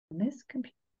This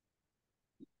computer.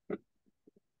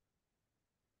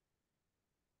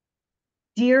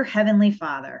 Dear Heavenly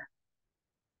Father,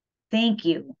 thank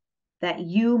you that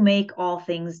you make all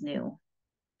things new.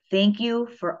 Thank you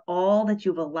for all that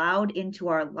you've allowed into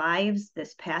our lives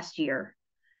this past year,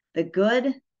 the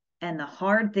good and the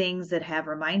hard things that have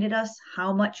reminded us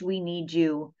how much we need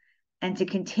you and to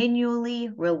continually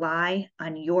rely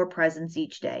on your presence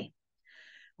each day.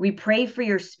 We pray for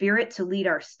your Spirit to lead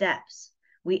our steps.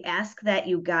 We ask that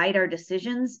you guide our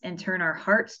decisions and turn our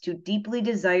hearts to deeply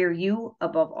desire you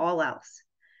above all else.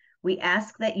 We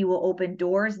ask that you will open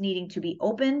doors needing to be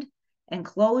opened and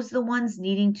close the ones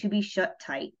needing to be shut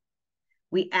tight.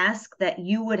 We ask that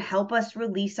you would help us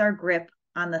release our grip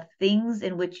on the things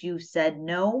in which you said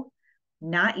no,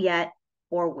 not yet,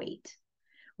 or wait.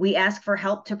 We ask for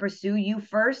help to pursue you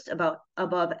first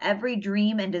above every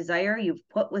dream and desire you've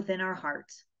put within our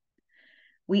hearts.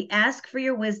 We ask for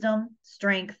your wisdom,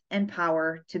 strength, and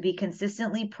power to be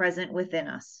consistently present within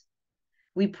us.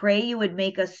 We pray you would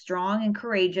make us strong and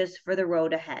courageous for the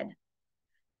road ahead.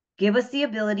 Give us the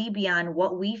ability beyond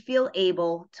what we feel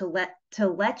able to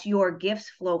let your gifts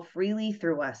flow freely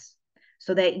through us,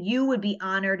 so that you would be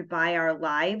honored by our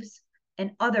lives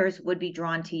and others would be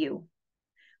drawn to you.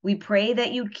 We pray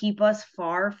that you'd keep us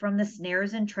far from the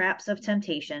snares and traps of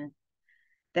temptation,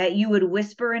 that you would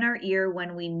whisper in our ear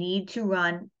when we need to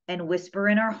run and whisper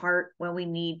in our heart when we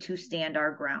need to stand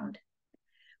our ground.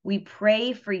 We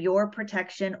pray for your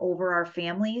protection over our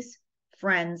families,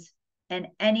 friends, and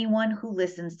anyone who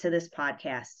listens to this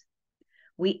podcast.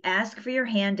 We ask for your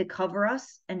hand to cover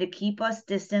us and to keep us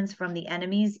distant from the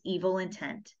enemy's evil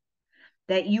intent,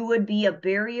 that you would be a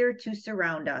barrier to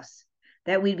surround us,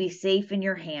 that we'd be safe in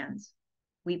your hands.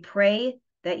 We pray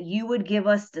that you would give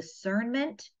us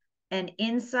discernment and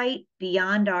insight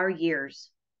beyond our years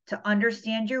to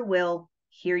understand your will,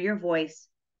 hear your voice,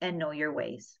 and know your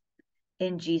ways.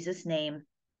 In Jesus' name,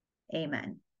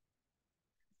 amen.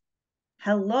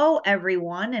 Hello,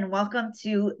 everyone, and welcome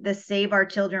to the Save Our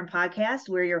Children podcast.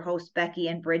 We're your hosts, Becky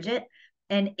and Bridget,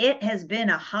 and it has been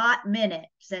a hot minute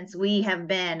since we have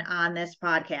been on this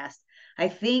podcast. I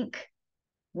think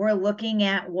we're looking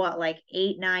at like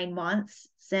 8-9 months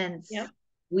since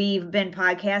we've been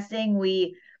podcasting.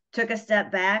 We took a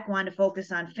step back, wanted to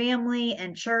focus on family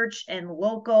and church and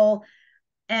local.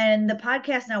 And the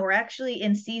podcast now, we're actually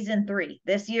in season 3.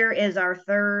 This year is our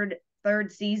third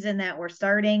season that we're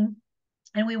starting.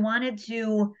 And we wanted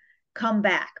to come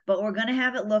back, but we're going to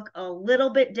have it look a little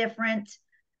bit different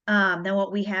than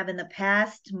what we have in the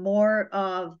past. More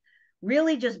of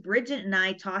really just Bridget and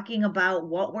I talking about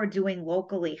what we're doing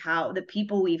locally, how the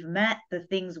people we've met, the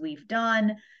things we've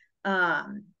done,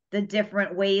 the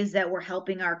different ways that we're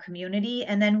helping our community,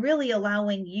 and then really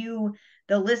allowing you,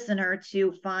 the listener,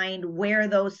 to find where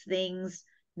those things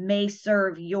may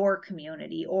serve your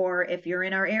community, or if you're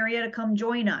in our area, to come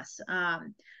join us.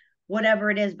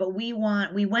 Whatever it is, but we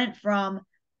went from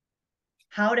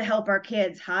how to help our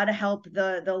kids, how to help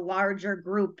the larger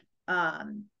group.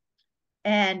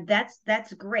 And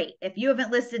that's great. If you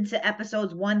haven't listened to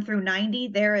episodes 1 through 90,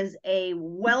 there is a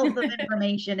wealth of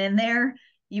information in there.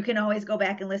 You can always go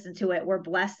back and listen to it. We're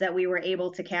blessed that we were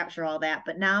able to capture all that.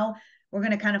 But now we're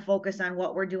going to kind of focus on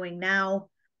what we're doing now,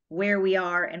 where we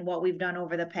are, and what we've done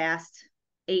over the past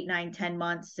 8, 9, 10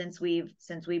 months since we've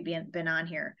been on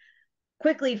here.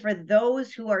 Quickly, for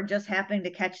those who are just happening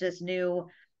to catch this new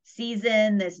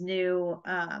season, this new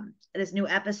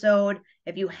episode,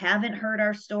 if you haven't heard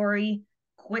our story,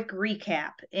 quick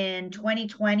recap. In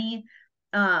 2020,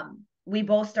 we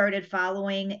both started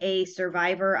following a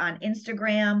survivor on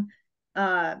Instagram.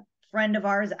 Friend of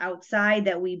ours outside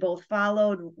that we both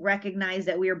followed recognized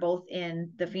that we were both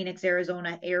in the Phoenix,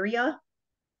 Arizona area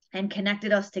and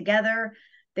connected us together.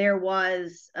 There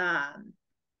was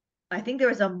I think there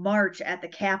was a march at the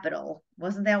Capitol.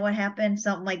 Wasn't that what happened?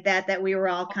 Something like that we were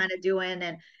all kind of doing.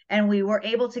 And we were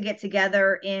able to get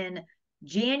together in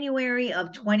January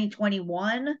of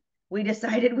 2021. We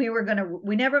decided we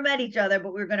never met each other,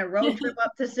 but we were going to road trip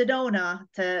up to Sedona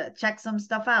to check some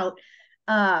stuff out,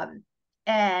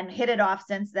 and hit it off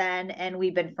since then. And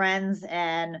we've been friends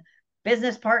and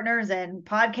business partners and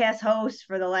podcast hosts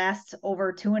for the last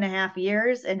over 2.5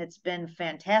 years. And it's been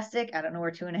fantastic. I don't know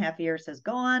where 2.5 years has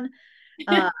gone,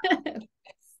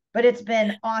 but it's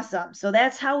been awesome. So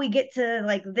that's how we get to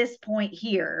like this point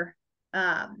here.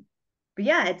 But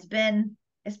yeah, it's been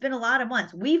a lot of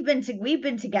months. We've been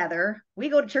together. We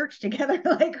go to church together.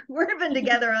 Like we've been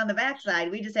together on the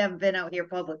backside. We just haven't been out here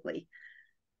publicly.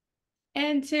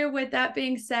 And with that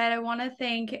being said, I want to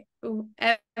thank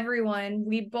everyone.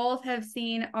 We both have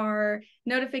seen our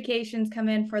notifications come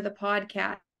in for the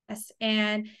podcast.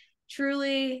 And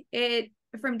truly,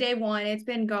 from day one, it's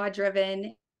been God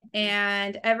driven.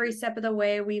 And every step of the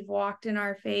way, we've walked in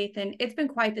our faith, and it's been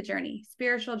quite the journey,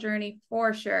 spiritual journey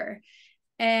for sure.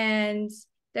 And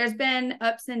there's been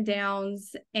ups and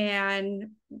downs,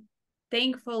 and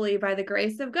thankfully, by the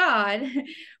grace of God,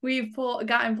 we've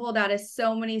gotten pulled out of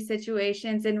so many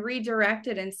situations and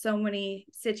redirected in so many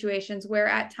situations where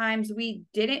at times we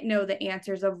didn't know the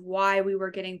answers of why we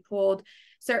were getting pulled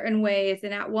certain ways.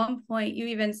 And at one point, you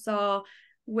even saw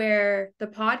where the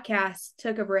podcast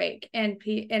took a break, and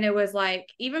it was like,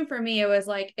 even for me, it was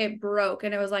like it broke,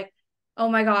 and it was like, oh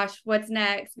my gosh, what's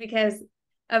next? Because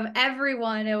of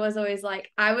everyone, it was always like,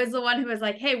 I was the one who was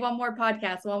like, hey, one more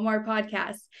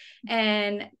podcast.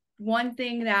 And one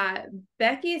thing that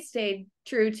Becky stayed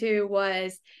true to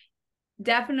was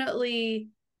definitely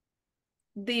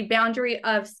the boundary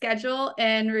of schedule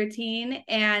and routine,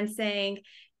 and saying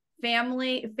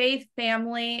faith,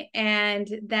 family, and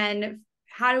then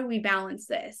how do we balance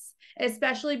this?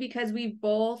 Especially because we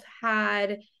both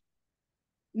had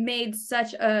made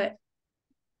such a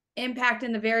impact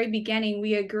in the very beginning.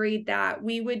 We agreed that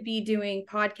we would be doing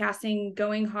podcasting,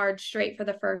 going hard straight for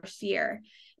the first year.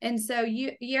 And so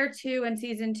year 2 and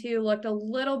season 2 looked a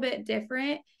little bit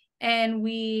different, and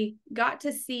we got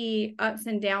to see ups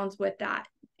and downs with that.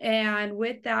 And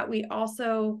with that, we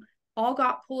also all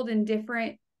got pulled in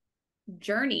different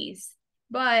journeys.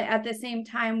 But at the same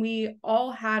time, we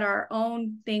all had our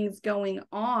own things going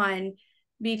on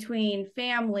between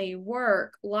family,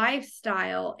 work,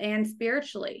 lifestyle, and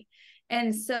spiritually.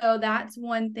 And so that's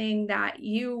one thing that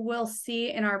you will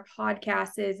see in our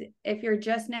podcast is, if you're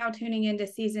just now tuning into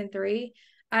season 3,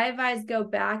 I advise go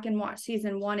back and watch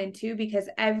season 1 and 2, because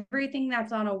everything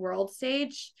that's on a world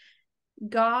stage,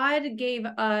 God gave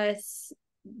us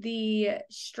the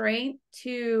strength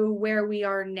to where we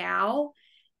are now.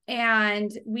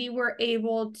 And we were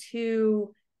able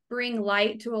to bring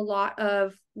light to a lot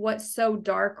of what's so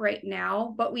dark right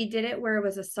now, but we did it where it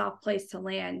was a soft place to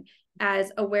land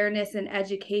as awareness and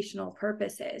educational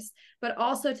purposes, but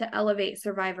also to elevate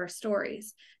survivor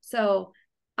stories. So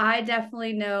I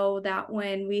definitely know that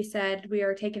when we said we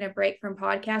are taking a break from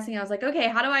podcasting, I was like, okay,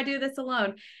 how do I do this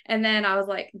alone? And then I was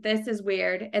like, this is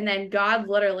weird. And then God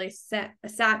literally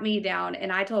sat me down,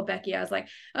 and I told Becky, I was like,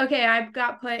 okay, I've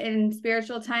got put in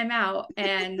spiritual timeout.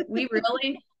 And we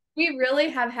really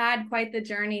have had quite the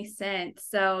journey since.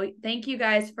 So thank you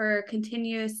guys for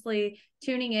continuously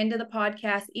tuning into the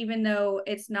podcast, even though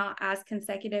it's not as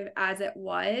consecutive as it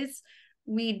was.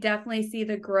 We definitely see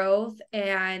the growth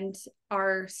and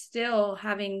are still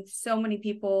having so many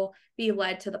people be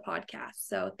led to the podcast.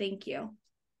 So thank you.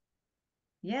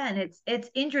 Yeah, and it's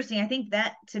interesting. I think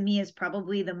that to me is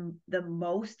probably the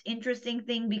most interesting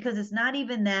thing, because it's not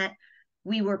even that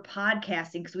we were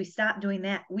podcasting, because we stopped doing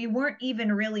that. We weren't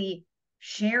even really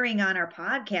sharing on our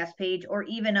podcast page or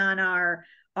even on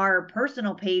our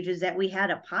personal pages that we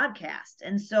had a podcast.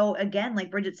 And so again,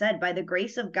 like Bridget said, by the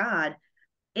grace of God,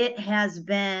 it has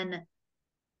been,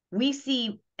 we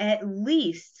see at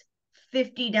least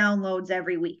 50 downloads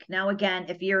every week. Now, again,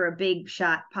 if you're a big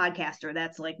shot podcaster,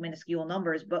 that's like minuscule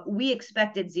numbers, but we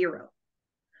expected 0.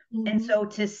 Mm-hmm. And so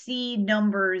to see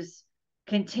numbers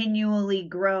continually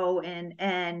grow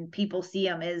and people see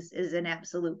them is an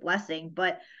absolute blessing.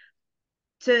 But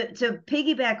to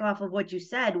piggyback off of what you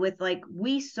said, with like,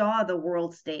 we saw the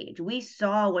world stage, we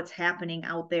saw what's happening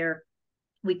out there.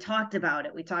 We talked about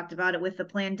it. We talked about it with the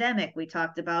pandemic. We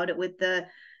talked about it with the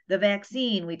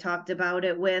vaccine. We talked about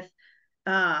it with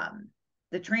the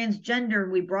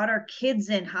transgender. We brought our kids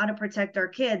in, how to protect our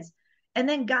kids. And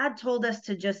then God told us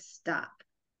to just stop.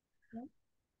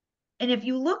 And if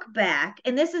you look back,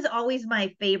 and this is always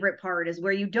my favorite part, is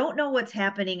where you don't know what's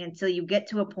happening until you get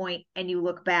to a point and you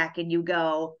look back and you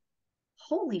go,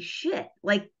 holy shit,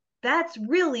 like that's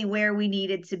really where we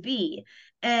needed to be.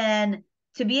 And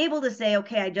to be able to say,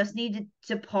 okay, I just needed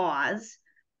to pause,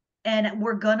 and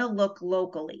we're going to look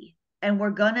locally, and we're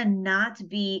going to not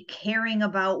be caring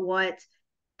about what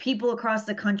people across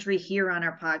the country hear on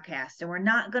our podcast. And we're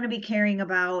not going to be caring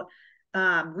about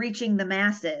reaching the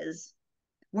masses.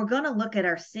 We're going to look at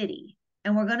our city,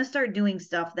 and we're going to start doing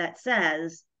stuff that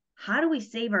says, how do we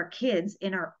save our kids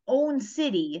in our own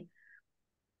city?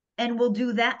 And we'll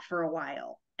do that for a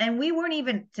while. And we weren't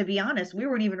even, to be honest, we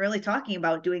weren't even really talking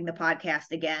about doing the podcast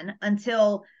again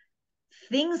until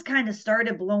things kind of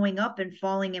started blowing up and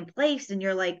falling in place. And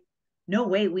you're like, no,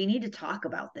 wait, we need to talk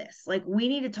about this. Like, we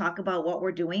need to talk about what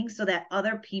we're doing so that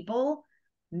other people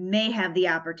may have the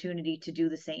opportunity to do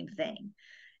the same thing.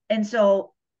 And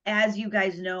so, as you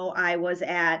guys know, I was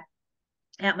at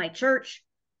my church.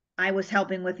 I was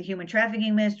helping with the human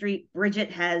trafficking ministry.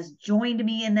 Bridget has joined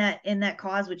me in that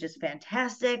cause, which is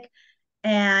fantastic.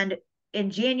 And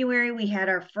in January, we had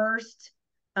our first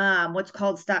what's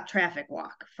called Stop Traffic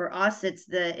Walk. For us,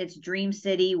 it's Dream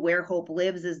City, Where Hope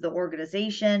Lives is the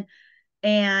organization.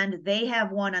 And they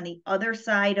have one on the other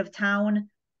side of town.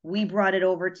 We brought it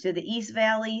over to the East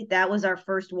Valley. That was our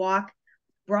first walk.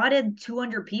 Brought in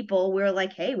 200 people. We were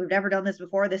like, hey, we've never done this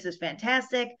before. This is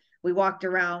fantastic. We walked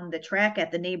around the track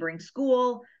at the neighboring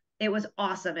school. It was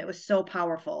awesome. It was so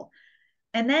powerful.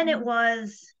 And then it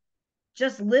was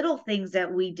just little things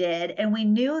that we did. And we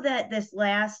knew that this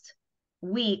last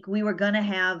week we were going to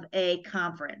have a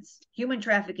conference, human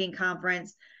trafficking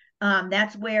conference.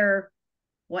 That's where,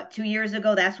 2 years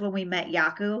ago, that's when we met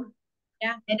Yaku.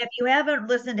 Yeah. And if you haven't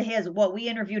listened to we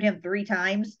interviewed him 3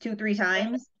 times, 3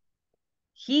 times.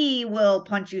 He will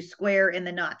punch you square in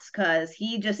the nuts because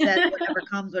he just says whatever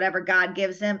comes, whatever God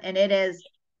gives him. And it is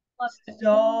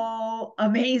so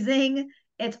amazing.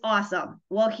 It's awesome.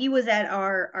 Well, he was at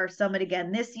our summit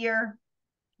again this year.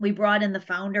 We brought in the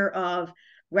founder of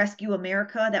Rescue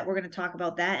America, that we're going to talk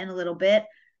about that in a little bit.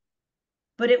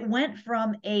 But it went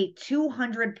from a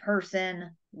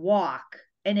 200-person walk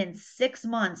and in 6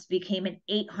 months became an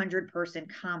 800-person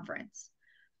conference.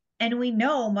 And we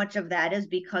know much of that is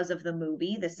because of the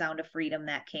movie, The Sound of Freedom,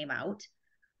 that came out.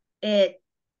 It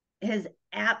has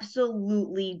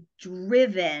absolutely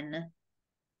driven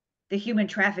the human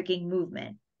trafficking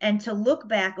movement. And to look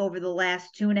back over the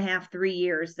last 2.5, 3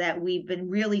 years that we've been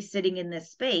really sitting in this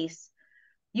space,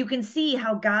 you can see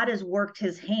how God has worked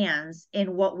his hands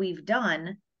in what we've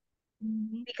done,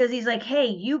 because he's like, hey,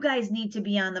 you guys need to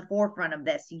be on the forefront of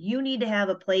this. You need to have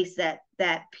a place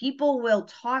that people will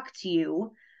talk to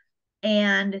you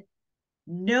and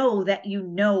know that you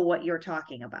know what you're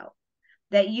talking about,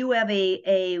 that you have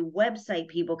a website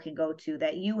people can go to,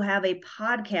 that you have a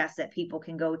podcast that people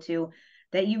can go to,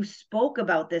 that you spoke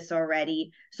about this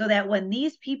already, so that when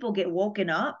these people get woken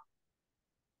up,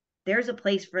 there's a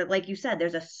place for, like you said,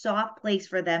 there's a soft place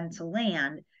for them to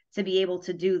land to be able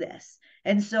to do this.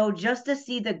 And so just to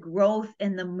see the growth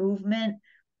in the movement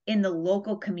in the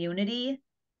local community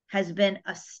has been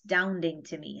astounding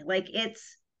to me. Like,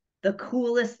 it's the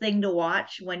coolest thing to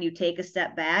watch when you take a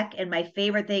step back. And my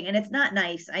favorite thing, and it's not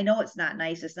nice, I know it's not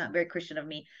nice, it's not very Christian of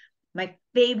me. My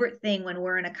favorite thing when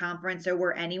we're in a conference or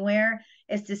we're anywhere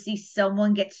is to see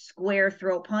someone get square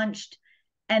throat punched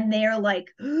and they're like,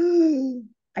 oh,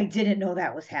 I didn't know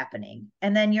that was happening.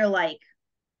 And then you're like,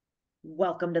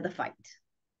 welcome to the fight.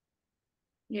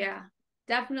 Yeah,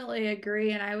 definitely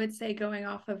agree. And I would say, going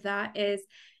off of that, is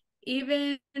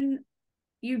even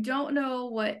you don't know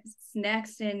what's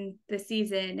next in the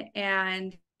season.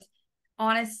 And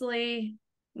honestly,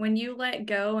 when you let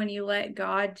go and you let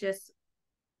God just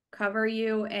cover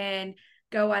you and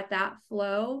go at that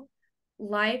flow,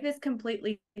 life is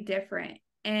completely different.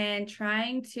 And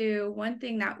one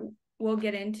thing that we'll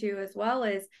get into as well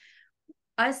is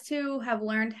us to have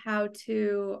learned how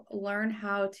to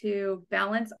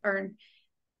balance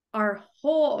our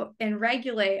whole and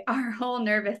regulate our whole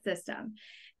nervous system.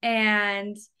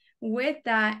 And with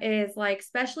that is, like,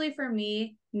 especially for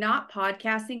me, not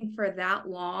podcasting for that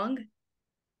long,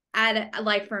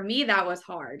 for me, that was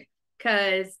hard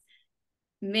because,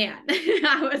 man,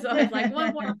 I was always like,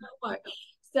 one more.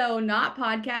 So not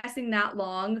podcasting that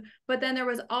long. But then there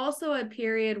was also a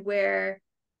period where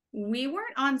we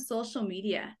weren't on social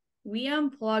media. We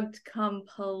unplugged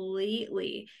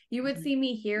completely. You would see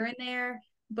me here and there,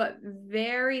 but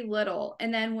very little.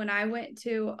 And then when I went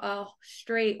to a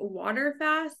straight water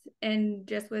fast and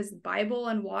just was Bible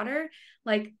and water,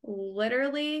 like,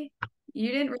 literally,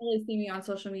 you didn't really see me on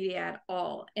social media at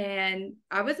all. And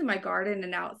I was in my garden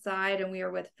and outside, and we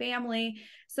were with family.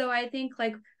 So I think,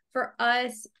 like, for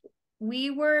us,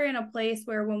 we were in a place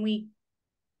where when we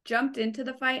jumped into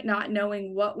the fight, not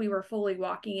knowing what we were fully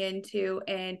walking into,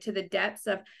 and to the depths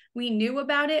of, we knew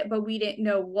about it, but we didn't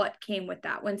know what came with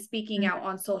that when speaking out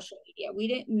on social media. We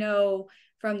didn't know,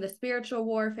 from the spiritual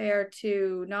warfare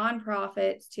to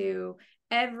nonprofits to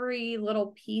every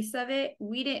little piece of it,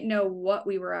 we didn't know what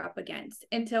we were up against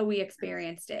until we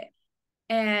experienced it.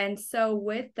 And so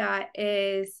with that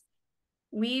is,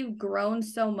 we've grown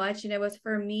so much. And it was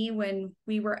for me when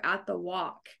we were at the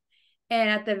walk and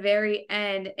at the very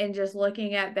end, and just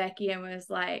looking at Becky and was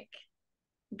like,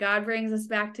 God brings us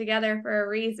back together for a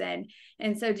reason.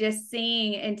 And so just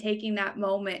seeing and taking that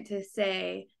moment to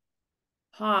say,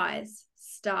 pause,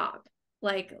 stop,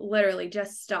 like, literally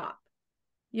just stop.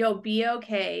 You'll be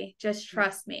okay. Just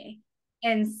trust me.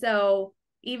 And so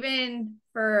even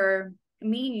for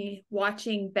me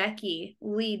watching Becky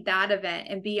lead that event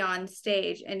and be on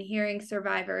stage and hearing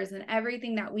survivors and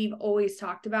everything that we've always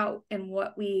talked about and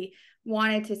what we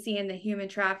wanted to see in the human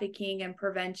trafficking and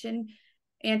prevention,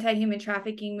 anti-human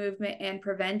trafficking movement and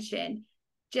prevention,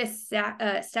 just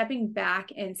stepping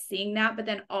back and seeing that. But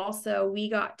then also we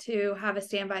got to have a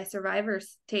standby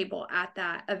survivors table at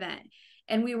that event,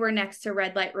 and we were next to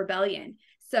Red Light Rebellion.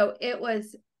 So it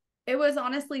was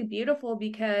honestly beautiful,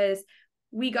 because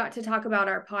we got to talk about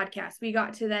our podcast. We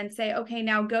got to then say, okay,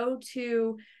 now go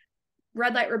to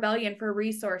Red Light Rebellion for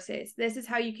resources. This is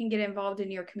how you can get involved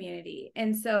in your community.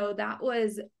 And so that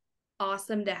was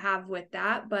awesome to have with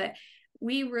that. But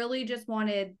we really just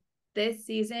wanted this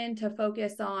season to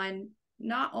focus on,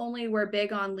 not only we're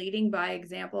big on leading by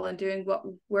example and doing what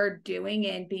we're doing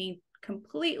and being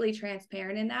completely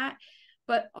transparent in that,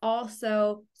 but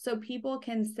also so people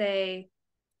can say,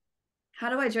 how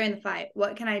do I join the fight?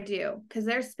 What can I do? Because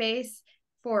there's space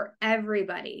for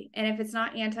everybody. And if it's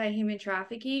not anti-human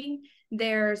trafficking,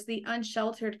 there's the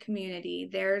unsheltered community.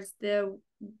 There's the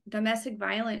domestic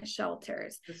violence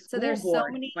shelters. So there's so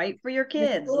many, fight for your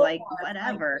kids, like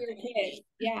whatever.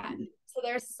 Yeah. So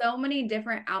there's so many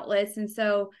different outlets. And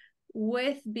so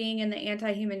with being in the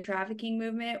anti-human trafficking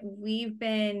movement, we've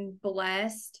been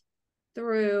blessed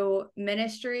through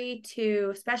ministry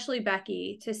to, especially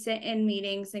Becky, to sit in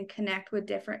meetings and connect with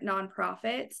different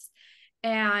nonprofits.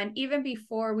 And even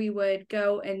before we would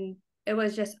go, and it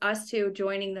was just us two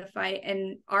joining the fight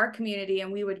in our community,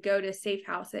 and we would go to safe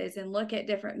houses and look at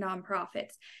different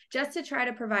nonprofits just to try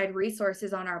to provide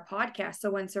resources on our podcast.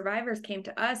 So when survivors came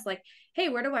to us like, hey,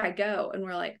 where do I go? And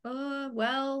we're like,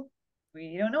 well,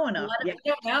 we don't know enough. We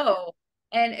don't know.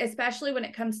 And especially when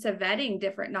it comes to vetting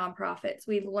different nonprofits,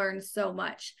 we've learned so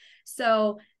much.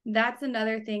 So that's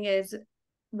another thing, is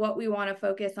what we want to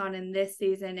focus on in this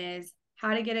season is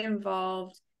how to get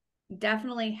involved,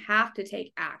 definitely have to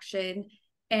take action,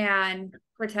 and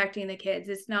protecting the kids.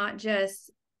 It's not just,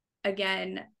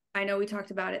 again, I know we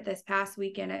talked about it this past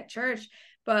weekend at church,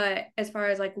 but as far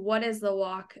as like, what does the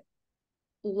walk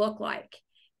look like?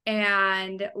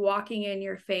 And walking in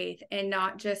your faith and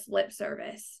not just lip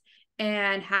service,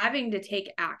 and having to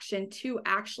take action to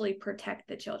actually protect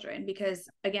the children. Because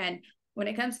again, when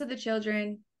it comes to the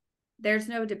children, there's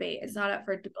no debate. It's not up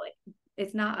for debate.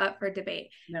 It's not up for debate.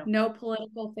 No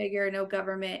political figure, no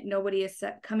government, nobody is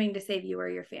coming to save you or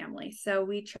your family. So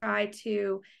we try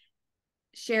to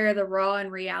share the raw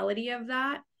and reality of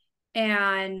that.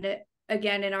 And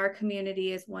again, in our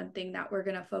community is one thing that we're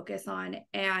going to focus on,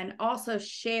 and also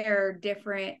share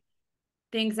different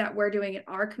things that we're doing in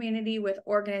our community with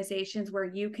organizations where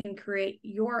you can create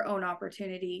your own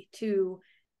opportunity to,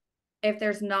 if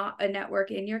there's not a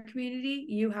network in your community,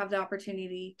 you have the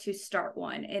opportunity to start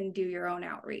one and do your own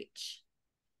outreach.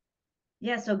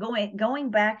 Yeah. So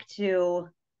going back to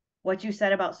what you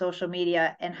said about social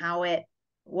media and how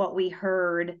what we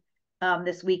heard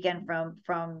this weekend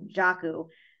from Jaku,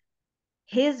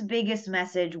 his biggest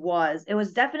message was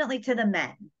definitely to the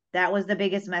men. That was the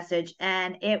biggest message.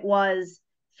 And it was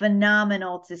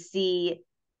phenomenal to see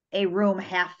a room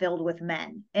half filled with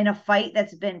men in a fight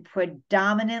that's been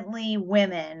predominantly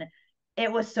women. It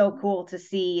was so cool to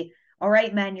see, all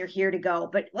right, men, you're here to go.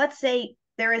 But let's say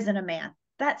there isn't a man.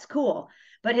 That's cool.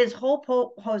 But his whole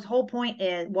point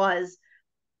was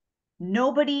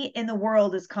nobody in the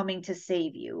world is coming to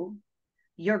save you.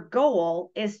 Your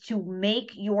goal is to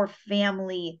make your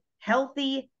family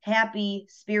healthy, happy,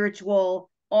 spiritual,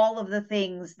 all of the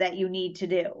things that you need to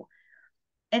do.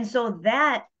 And so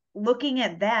that, looking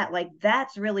at that, like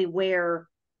that's really where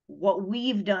what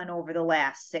we've done over the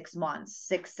last 6 months,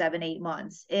 6, 7, 8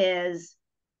 months is,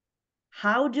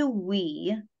 how do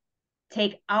we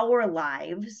take our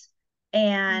lives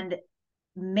and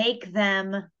make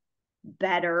them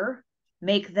better,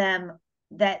 make them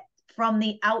that from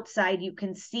the outside you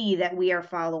can see that we are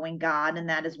following God, and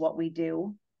that is what we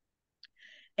do.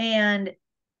 And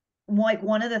like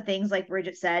one of the things, like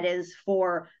Bridget said, is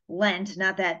for Lent,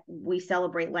 not that we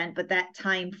celebrate Lent, but that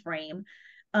time frame,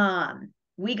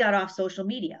 we got off social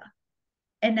media.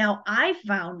 And now I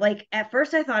found, like, at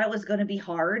first I thought it was going to be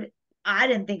hard. I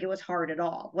didn't think it was hard at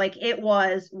all. Like, it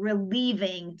was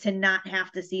relieving to not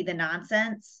have to see the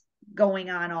nonsense going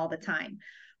on all the time.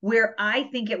 Where I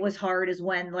think it was hard is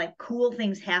when like cool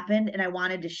things happened and I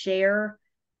wanted to share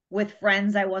with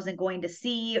friends I wasn't going to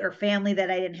see, or family that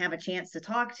I didn't have a chance to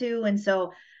talk to. And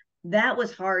so that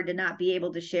was hard to not be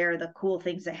able to share the cool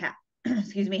things that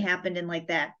happened in like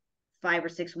that 5 or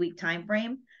 6 week time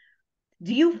frame.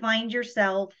 Do you find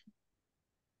yourself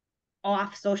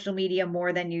off social media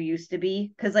more than you used to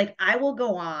be? Because like I will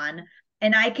go on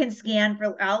and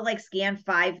I'll like scan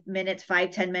 5 minutes,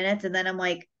 5, 10 minutes. And then I'm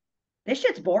like, this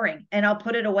shit's boring. And I'll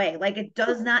put it away. Like it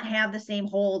does not have the same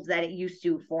holds that it used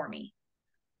to for me.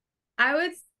 I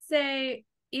would say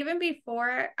even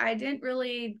before, I didn't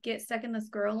really get stuck in the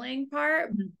scrolling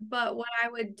part, Mhm. but what I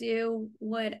would do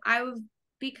I would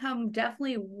become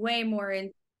definitely way more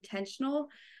intentional.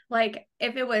 Like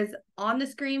if it was on the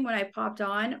screen when I popped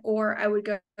on, or I would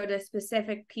go to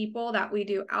specific people that we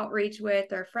do outreach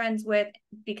with or friends with,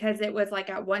 because it was like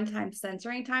at one time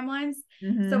censoring timelines.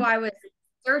 So Mhm. I was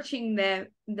searching them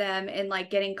and like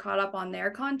getting caught up on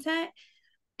their content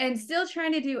and still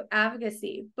trying to do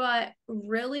advocacy. But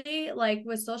really, like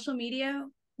with social media,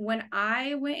 when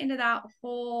I went into that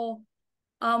whole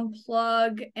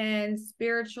unplug and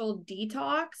spiritual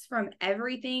detox from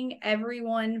everything,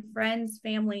 everyone, friends,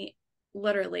 family,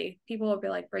 literally, people will be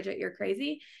like, Bridget, you're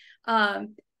crazy. The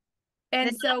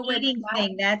And so not with eating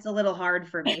thing, that's a little hard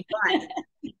for me, but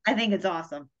I think it's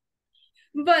awesome.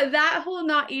 but that whole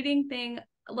not eating thing,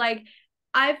 like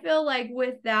I feel like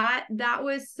with that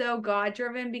was so God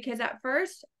driven, because at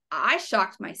first I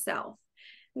shocked myself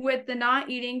with the not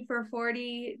eating for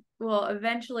 40, well,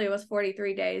 eventually it was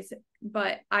 43 days,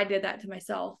 but I did that to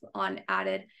myself on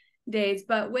added days.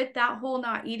 But with that whole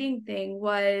not eating thing,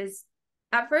 was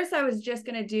at first I was just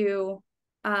going to do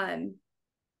um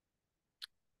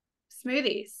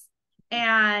smoothies.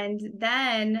 And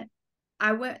then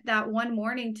I went that one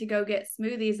morning to go get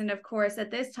smoothies. And of course,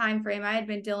 at this time frame, I had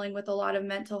been dealing with a lot of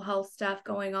mental health stuff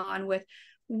going on with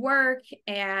work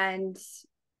and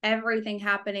everything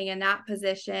happening in that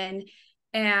position.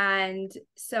 And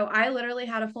so I literally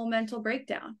had a full mental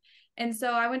breakdown. And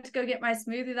so I went to go get my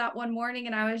smoothie that one morning,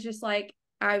 and I was just like,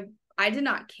 I did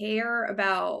not care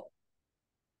about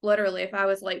literally if I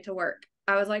was late to work.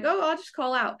 I was like, oh, I'll just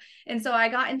call out. And so I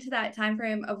got into that time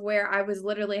frame of where I was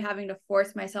literally having to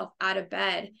force myself out of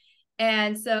bed.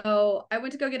 And so I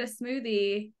went to go get a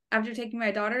smoothie after taking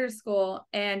my daughter to school.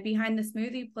 And behind the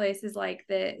smoothie place is like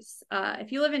this.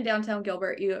 If you live in downtown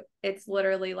Gilbert, it's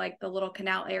literally like the little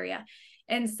canal area.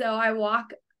 And so I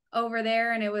walk over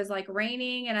there, and it was like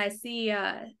raining, and I see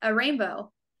a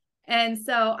rainbow. And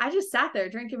so I just sat there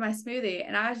drinking my smoothie,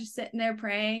 and I was just sitting there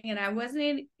praying, and I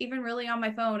wasn't even really on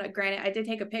my phone. Granted, I did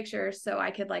take a picture so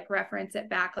I could like reference it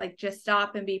back, like just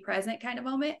stop and be present kind of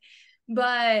moment.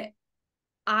 But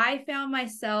I found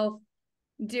myself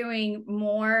doing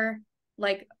more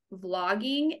like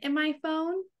vlogging in my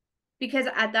phone, because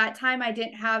at that time I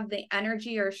didn't have the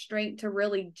energy or strength to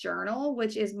really journal,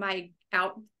 which is my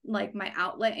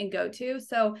outlet and go to.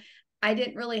 So I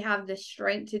didn't really have the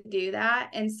strength to do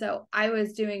that. And so I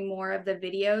was doing more of the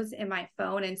videos in my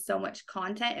phone, and so much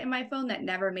content in my phone that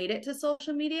never made it to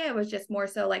social media. It was just more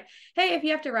so like, hey, if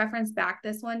you have to reference back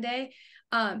this one day.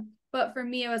 But for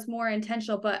me, it was more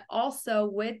intentional, but also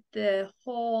with the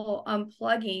whole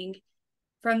unplugging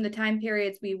from the time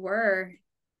periods we were,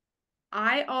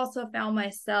 I also found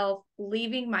myself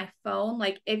leaving my phone.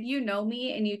 Like, if you know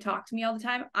me and you talk to me all the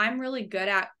time, I'm really good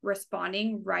at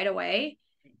responding right away.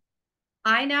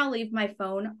 I now leave my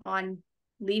phone on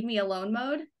leave me alone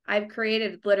mode. I've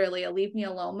created literally a leave me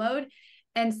alone mode.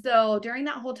 And so during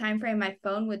that whole time frame, my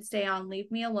phone would stay on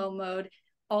leave me alone mode.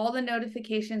 All the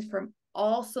notifications from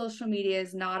all social media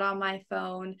is not on my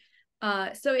phone.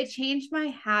 So it changed my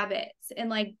habits. And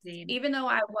like, Same. even though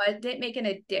didn't make an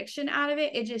addiction out of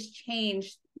it, it just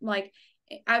changed. Like,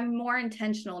 I'm more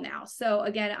intentional now. So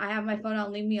again, I have my phone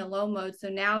on leave me alone mode. So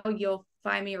now you'll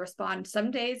find me respond. Some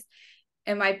days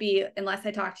it might be, unless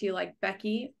I talk to you like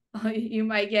Becky, you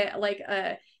might get like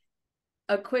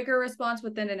a quicker response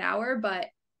within an hour. But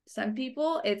some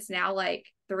people, it's now like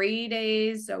 3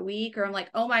 days, a week, or I'm like,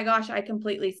 oh my gosh, I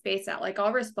completely spaced out. Like,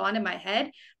 I'll respond in my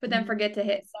head, but then forget to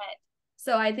hit send.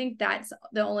 So I think that's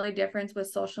the only difference with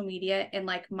social media and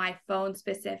like my phone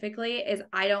specifically, is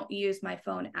I don't use my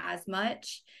phone as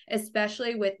much,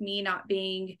 especially with me not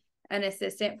being an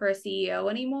assistant for a CEO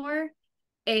anymore.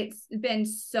 It's been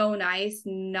so nice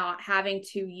not having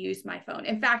to use my phone.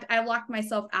 In fact, I locked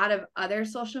myself out of other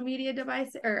social media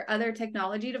devices or other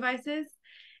technology devices.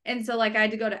 And so like I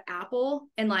had to go to Apple,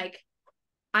 and like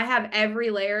I have every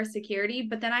layer of security,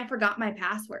 but then I forgot my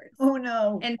passwords. Oh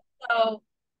no. And so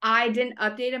I didn't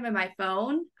update them in my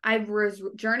phone. I was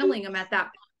journaling them at that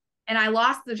point, and I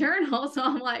lost the journal. So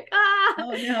I'm like, ah.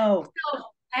 Oh no. So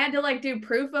I had to like do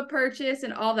proof of purchase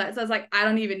and all that. So I was like, I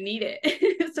don't even need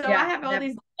it. So I Yeah. have all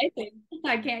these things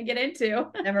I can't get into.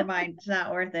 Never mind. It's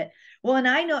not worth it. Well, and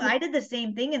I know I did the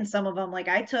same thing in some of them. Like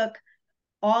I took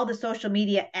all the social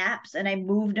media apps and I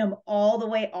moved them all the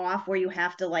way off where you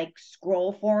have to like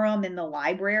scroll for them in the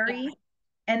library.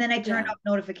 And then I turned Yeah. off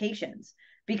notifications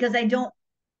because I don't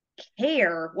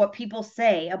care what people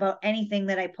say about anything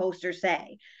that I post or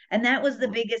say. And that was the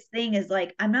biggest thing, is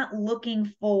like, I'm not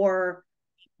looking for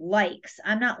likes.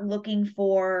 I'm not looking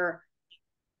for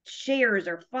shares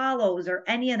or follows or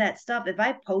any of that stuff. If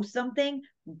I post something,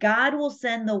 God will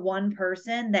send the one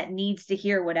person that needs to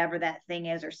hear whatever that thing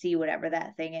is or see whatever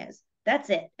that thing is. That's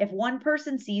it. If one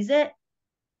person sees it,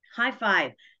 high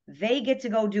five. They get to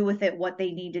go do with it what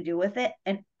they need to do with it.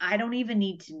 And I don't even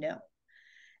need to know.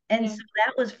 And Yeah. so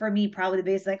that was for me probably the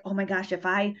biggest, like, oh my gosh, if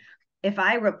I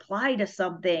reply to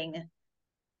something,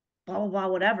 blah blah blah,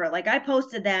 whatever. Like I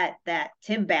posted that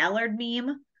Tim Ballard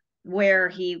meme where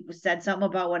he said something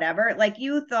about whatever. Like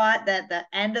you thought that the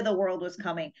end of the world was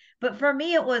coming. But for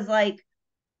me, it was like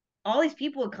all these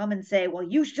people would come and say, well,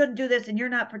 you shouldn't do this and you're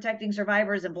not protecting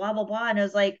survivors and blah blah blah. And it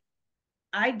was like,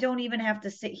 I don't even have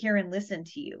to sit here and listen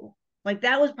to you. Like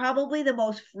that was probably the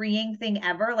most freeing thing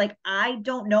ever. Like I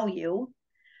don't know you.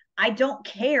 I don't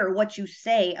care what you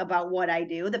say about what I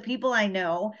do. The people I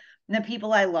know and the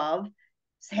people I love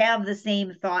have the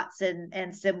same thoughts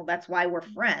and similar. That's why we're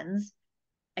friends.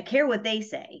 I care what they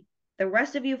say. The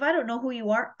rest of you, if I don't know who you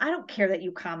are, I don't care that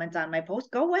you comment on my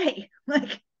post. Go away.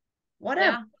 Like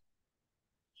whatever. Yeah.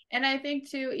 And I think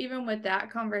too, even with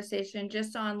that conversation,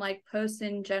 just on like posts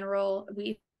in general,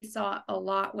 we saw a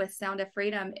lot with Sound of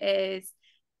Freedom is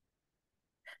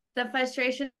the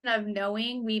frustration of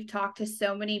knowing we've talked to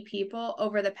so many people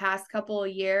over the past couple of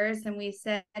years, and we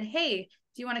said, hey,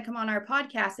 do you want to come on our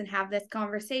podcast and have this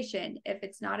conversation? If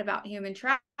it's not about human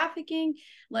trafficking,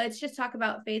 let's just talk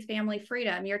about faith, family,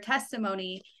 freedom, your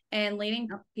testimony, and leading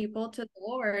people to the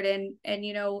Lord, and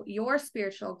your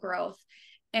spiritual growth.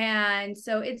 And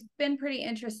so it's been pretty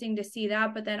interesting to see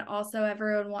that. But then also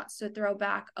everyone wants to throw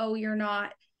back, oh, you're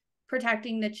not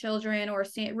protecting the children or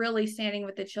really standing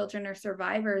with the children or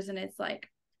survivors. And it's like,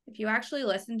 if you actually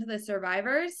listen to the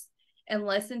survivors and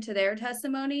listen to their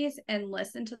testimonies and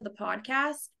listen to the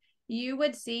podcast, you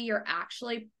would see you're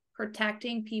actually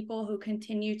protecting people who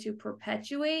continue to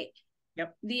perpetuate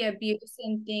the abuse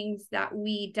and things that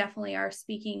we definitely are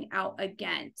speaking out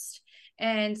against.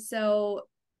 And so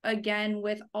again,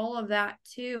 with all of that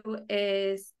too,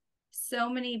 is so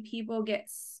many people get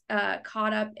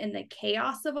caught up in the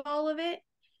chaos of all of it.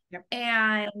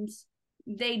 And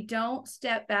they don't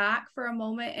step back for a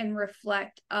moment and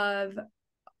reflect of,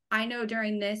 I know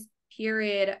during this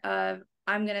period of,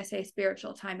 I'm going to say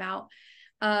spiritual timeout,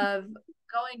 of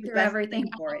going through everything.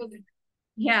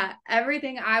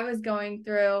 Everything I was going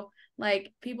through,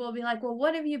 like people will be like, well,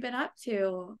 what have you been up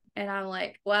to? And I'm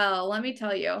like, well, let me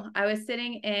tell you, I was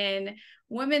sitting in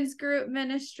women's group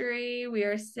ministry. We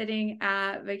were sitting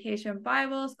at Vacation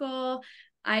Bible School.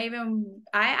 I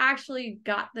actually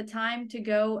got the time to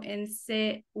go and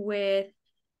sit with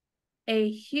a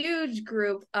huge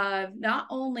group of, not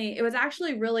only, it was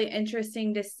actually really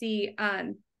interesting to see,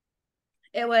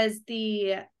 it was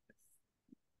the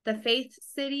Faith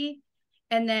City,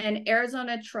 and then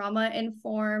Arizona Trauma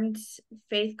Informed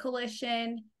Faith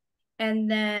Coalition, and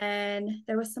then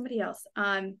there was somebody else,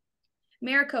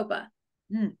 Maricopa,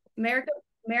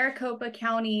 Maricopa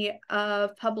County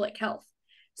of Public Health.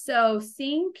 So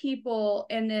seeing people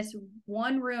in this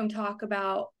one room talk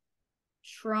about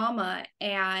trauma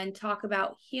and talk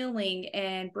about healing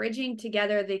and bridging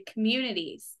together the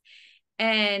communities,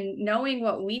 and knowing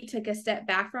what we took a step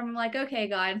back from, I'm like, okay,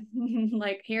 God,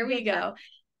 like, here we go.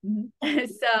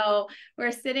 So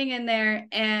we're sitting in there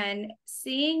and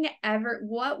seeing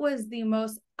what was the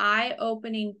most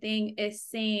eye-opening thing is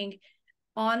seeing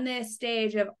on this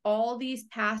stage of all these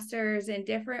pastors and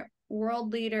different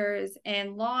world leaders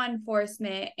and law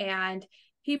enforcement and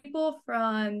people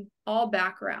from all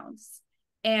backgrounds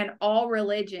and all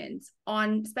religions,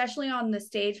 especially on the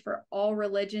stage for all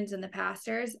religions and the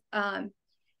pastors.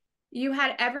 You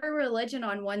had every religion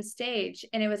on one stage,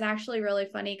 and it was actually really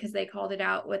funny because they called it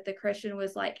out with the Christian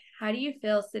was like, how do you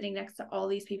feel sitting next to all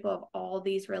these people of all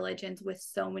these religions with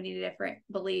so many different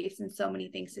beliefs and so many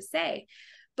things to say?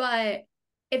 But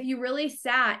if you really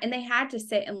sat, and they had to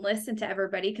sit and listen to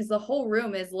everybody because the whole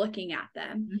room is looking at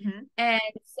them. And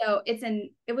so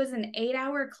it was an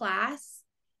 8-hour class,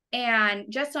 and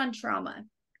just on trauma.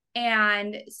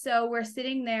 And so we're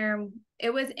sitting there.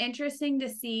 It was interesting to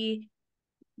see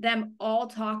them all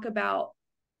talk about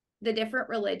the different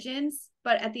religions,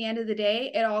 but at the end of the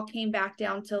day, it all came back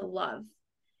down to love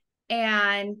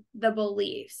and the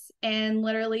beliefs and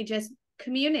literally just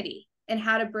community and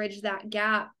how to bridge that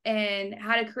gap and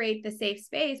how to create the safe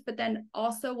space. But then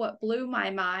also what blew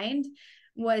my mind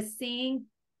was seeing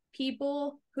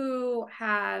people who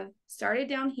have started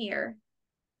down here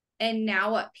and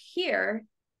now up here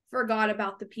forgot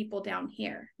about the people down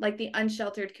here, like the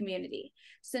unsheltered community.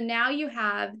 So now you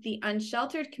have the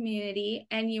unsheltered community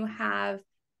and you have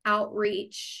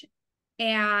outreach,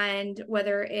 and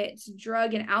whether it's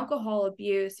drug and alcohol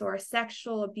abuse or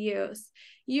sexual abuse,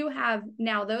 you have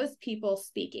now those people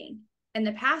speaking, and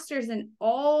the pastors and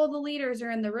all the leaders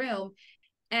are in the room.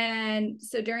 And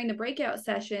so during the breakout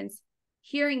sessions,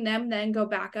 hearing them then go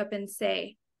back up and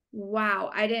say,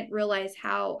 wow, I didn't realize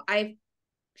how I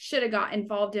should have got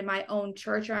involved in my own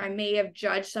church, or I may have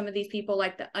judged some of these people,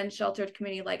 like the unsheltered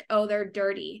community, like, oh, they're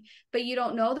dirty, but you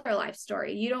don't know their life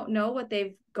story. You don't know what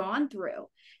they've gone through.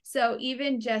 So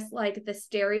even just like the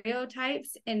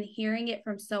stereotypes and hearing it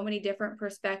from so many different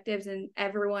perspectives, and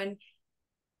everyone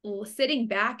sitting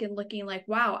back and looking like,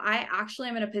 wow, I actually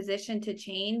am in a position to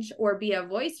change or be a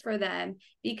voice for them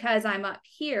because I'm up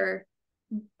here,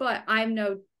 but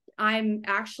I'm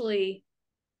actually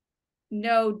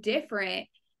no different,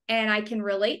 and I can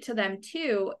relate to them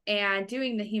too, and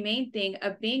doing the humane thing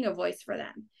of being a voice for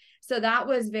them. So that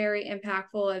was very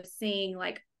impactful, of seeing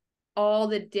like all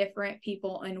the different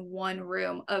people in one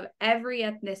room of every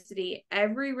ethnicity,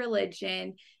 every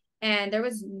religion. And there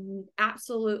was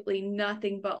absolutely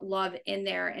nothing but love in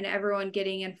there, and everyone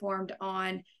getting informed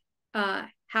on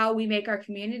how we make our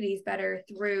communities better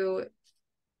through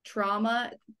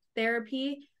trauma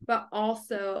therapy, but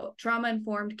also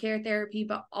trauma-informed care therapy,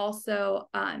 but also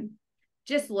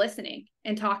just listening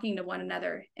and talking to one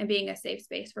another and being a safe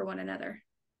space for one another.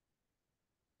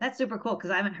 That's super cool,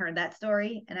 because I haven't heard that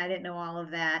story and I didn't know all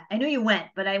of that. I knew you went,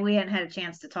 but we hadn't had a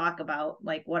chance to talk about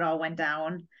like what all went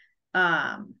down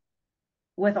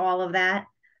with all of that.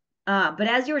 But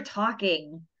as you were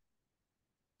talking,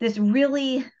 this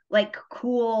really like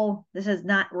cool, this is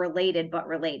not related, but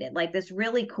related, like this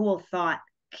really cool thought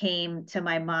came to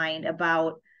my mind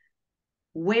about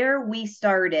where we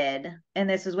started, and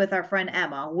this is with our friend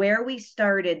Emma, where we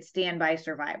started Stand by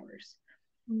Survivors.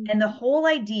 And the whole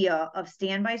idea of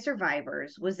Stand by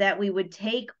Survivors was that we would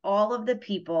take all of the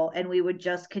people and we would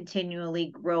just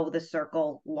continually grow the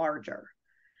circle larger,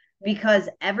 because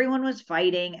everyone was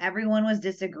fighting, everyone was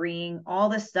disagreeing, all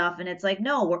this stuff. And it's like,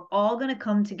 no, we're all going to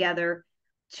come together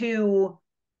to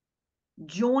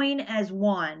join as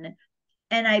one.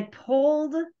 And I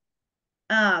pulled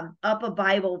up a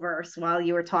Bible verse while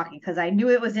you were talking, because I knew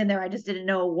it was in there. I just didn't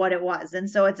know what it was. And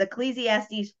so it's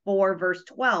Ecclesiastes 4, verse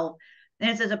 12. And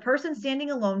it says, a person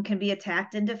standing alone can be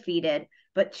attacked and defeated,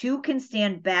 but two can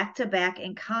stand back to back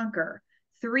and conquer.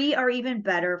 Three are even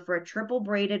better, for a triple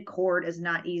braided cord is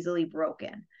not easily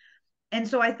broken. And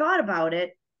so I thought about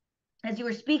it as you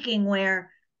were speaking,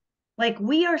 where like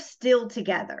we are still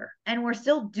together and we're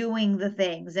still doing the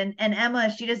things. And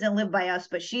Emma, she doesn't live by us,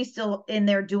 but she's still in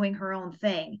there doing her own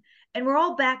thing. And we're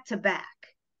all back to back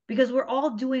because we're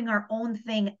all doing our own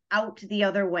thing out the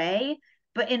other way.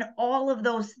 But in all of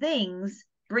those things,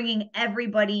 bringing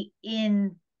everybody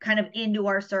in kind of into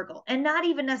our circle, and not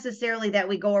even necessarily that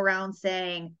we go around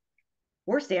saying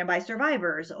we're Standby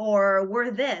Survivors or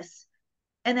we're this.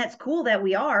 And that's cool that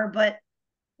we are, but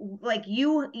like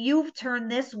you've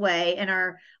turned this way and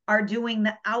are doing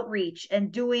the outreach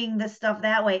and doing the stuff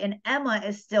that way. And Emma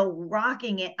is still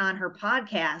rocking it on her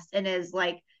podcast and is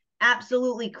like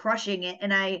absolutely crushing it.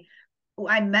 And I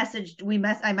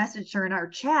messaged her in our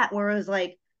chat where it was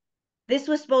like, this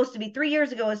was supposed to be 3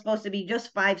 years ago, it was supposed to be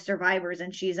just 5 survivors,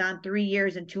 and she's on 3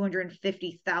 years and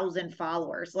 250,000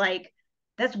 followers. Like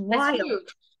that's wild. That's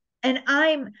huge. And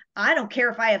I don't care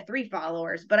if I have 3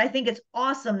 followers, but I think it's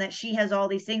awesome that she has all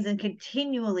these things and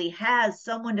continually has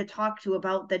someone to talk to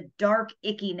about the dark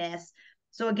ickiness.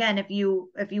 So again, if you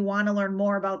want to learn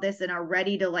more about this and are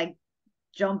ready to like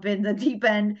jump in the deep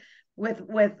end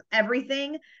with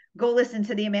everything, go listen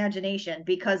to The Imagination,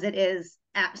 because it is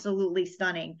absolutely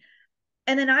stunning.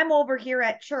 And then I'm over here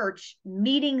at church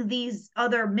meeting these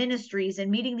other ministries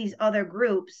and meeting these other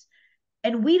groups.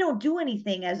 And we don't do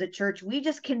anything as a church. We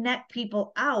just connect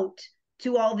people out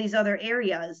to all these other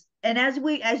areas. And as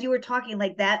you were talking,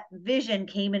 like that vision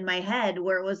came in my head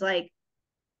where it was like,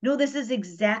 no, this is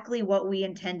exactly what we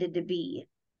intended to be,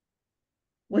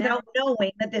 without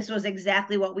knowing that this was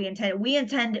exactly what we intended. We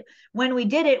intended, when we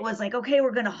did it, was like, okay,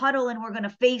 we're going to huddle and we're going to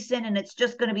face in and it's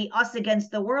just going to be us against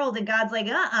the world. And God's like,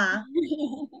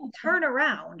 turn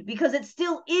around, because it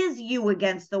still is you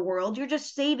against the world. You're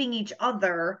just saving each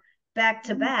other back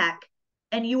to back,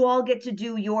 and you all get to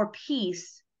do your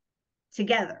piece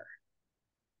together.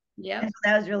 Yeah. So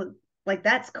that was really like,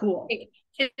 that's cool.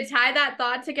 To tie that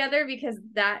thought together, because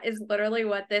that is literally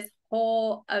what this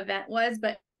whole event was.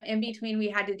 But in between, we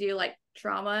had to do like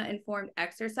trauma-informed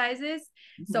exercises.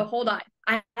 Mm-hmm. So hold on,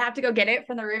 I have to go get it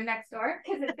from the room next door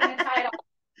because it's going to tie it off.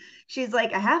 she's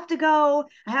like, I have to go.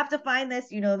 I have to find this,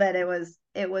 that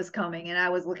it was coming. And I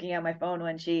was looking at my phone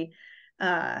when she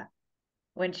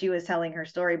was telling her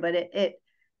story, but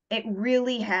it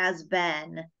really has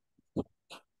been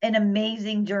an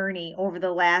amazing journey over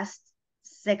the last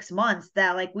 6 months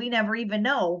that like we never even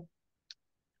know.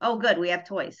 Oh, good, we have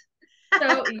toys.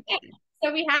 So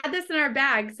we had this in our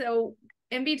bag. So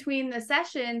in between the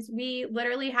sessions, we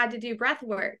literally had to do breath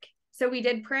work. So we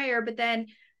did prayer, but then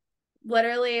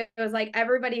literally it was like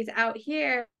everybody's out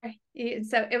here.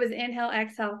 So it was inhale,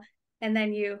 exhale, and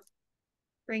then you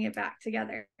bring it back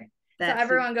together. That's so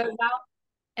everyone goes out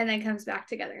and then comes back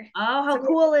together. Oh, how so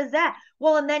cool is that?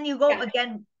 Well, and then you go yeah.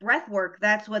 again, breath work.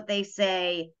 That's what they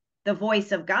say, the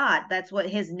voice of God. That's what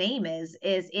his name is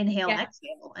inhale, Yeah.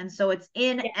 exhale. And so it's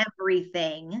in Yeah.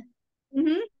 everything.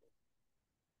 Mm-hmm.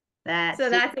 That's So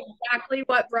that's exactly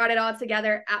what brought it all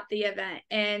together at the event.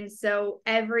 And so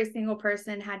every single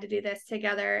person had to do this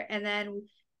together. And then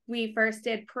we first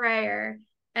did prayer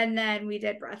and then we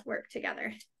did breath work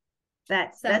together.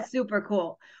 that's super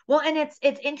cool. Well, and it's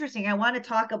interesting. I want to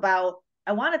talk about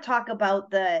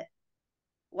the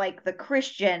like the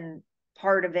Christian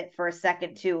part of it for a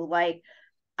second too. Like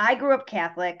I grew up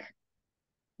Catholic.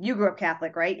 You grew up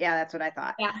Catholic, right? Yeah, that's what I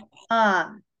thought. Yeah.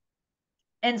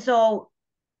 And so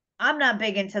I'm not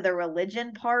big into the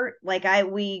religion part. Like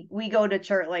we go to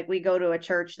church, like we go to a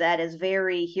church that is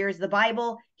very, here's the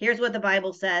Bible, here's what the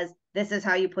Bible says, this is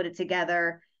how you put it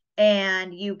together,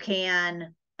 and you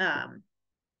can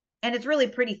and it's really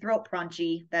pretty throat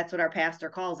punchy. That's what our pastor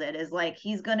calls it, is like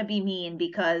he's gonna be mean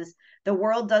because the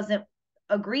world doesn't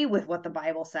agree with what the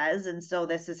Bible says, and so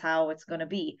this is how it's gonna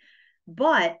be.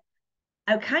 But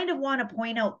I kind of want to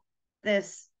point out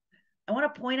this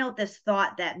this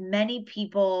thought that many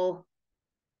people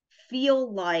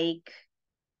feel like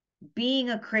being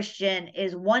a Christian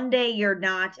is one day you're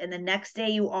not, and the next day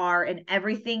you are, and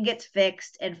everything gets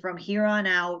fixed. And from here on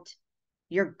out,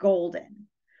 you're golden.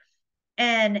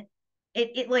 And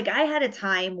it like I had a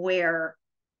time where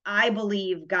I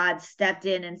believe God stepped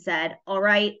in and said, all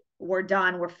right, we're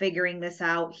done. We're figuring this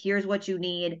out. Here's what you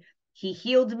need. He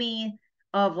healed me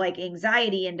of like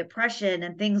anxiety and depression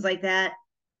and things like that,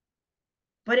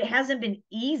 but it hasn't been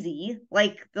easy.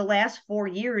 Like the last 4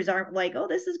 years aren't like, oh,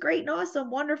 this is great and awesome,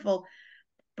 wonderful.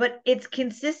 But it's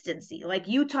consistency. Like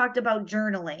you talked about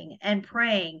journaling and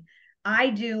praying. I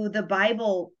do the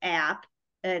Bible app.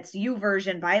 It's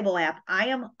YouVersion Bible app. I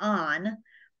am on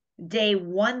day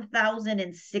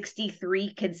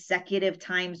 1063 consecutive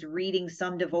times reading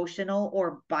some devotional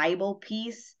or Bible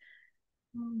piece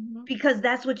because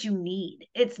that's what you need.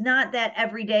 It's not that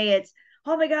every day it's,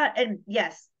 oh my God. And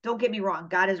yes, don't get me wrong.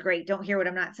 God is great. Don't hear what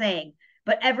I'm not saying.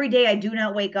 But every day I do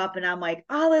not wake up and I'm like,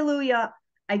 hallelujah.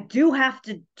 I do have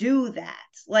to do that.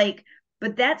 Like,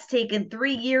 but that's taken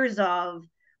 3 years of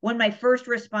when my first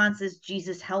response is,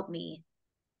 Jesus, help me.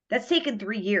 That's taken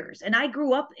 3 years. And I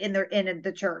grew up in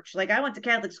the church. Like I went to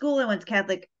Catholic school. I went to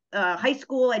Catholic high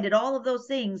school. I did all of those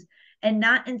things. And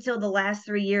not until the last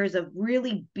 3 years of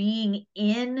really being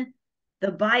in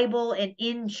the Bible and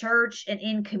in church and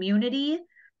in community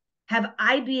have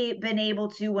I been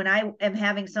able to, when I am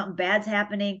having something bad's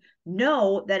happening,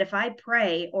 know that if I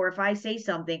pray or if I say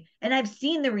something, and I've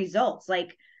seen the results.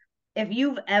 Like if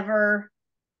you've ever,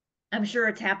 I'm sure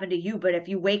it's happened to you, but if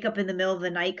you wake up in the middle of the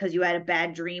night because you had a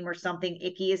bad dream or something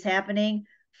icky is happening,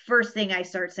 first thing I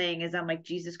start saying is I'm like,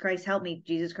 Jesus Christ, help me.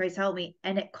 Jesus Christ, help me.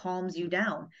 And it calms you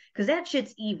down because that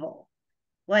shit's evil.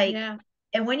 Like, Yeah.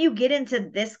 and when you get into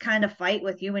this kind of fight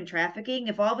with human trafficking,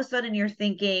 if all of a sudden you're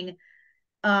thinking,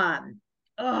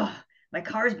 oh, my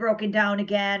car's broken down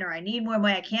again, or I need more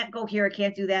money, I can't go here, I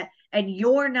can't do that, and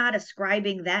you're not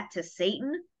ascribing that to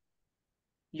Satan,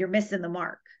 you're missing the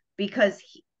mark because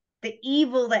the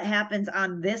evil that happens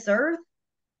on this earth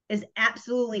is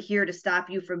absolutely here to stop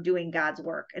you from doing God's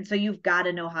work. And so you've got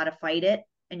to know how to fight it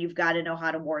and you've got to know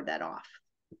how to ward that off.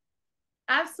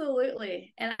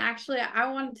 Absolutely. And actually,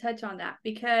 I want to touch on that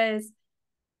because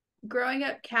growing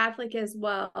up Catholic as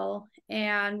well,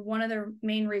 and one of the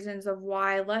main reasons of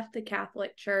why I left the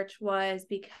Catholic Church was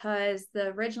because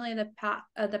originally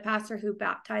the pastor who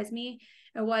baptized me,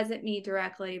 it wasn't me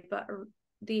directly, but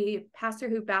the pastor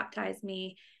who baptized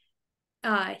me,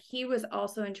 he was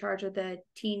also in charge of the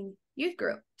teen youth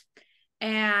group.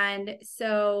 And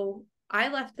so I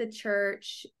left the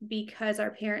church because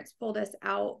our parents pulled us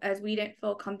out as we didn't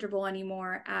feel comfortable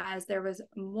anymore, as there was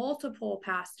multiple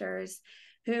pastors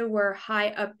who were high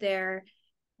up there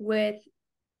with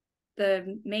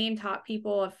the main top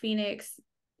people of Phoenix,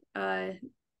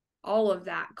 all of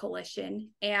that coalition.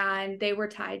 And they were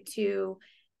tied to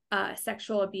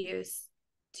sexual abuse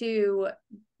to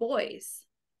boys.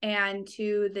 and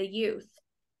to the youth.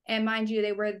 And mind you,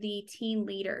 they were the teen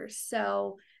leaders.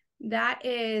 So that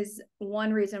is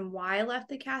one reason why I left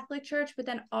the Catholic Church. But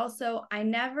then also,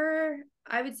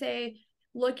 I would say,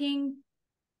 looking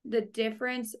the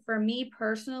difference for me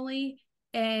personally,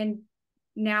 and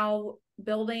now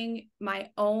building my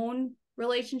own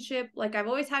relationship. Like, I've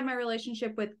always had my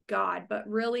relationship with God, but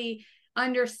really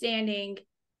understanding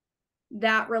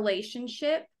that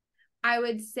relationship, I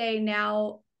would say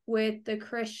now with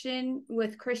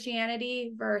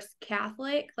Christianity versus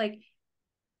Catholic, like,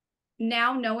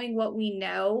 now knowing what we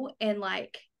know, and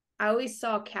like, I always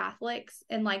saw Catholics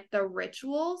and like the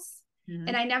rituals,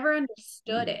 and I never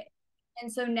understood it.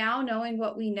 And so now knowing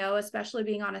what we know, especially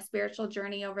being on a spiritual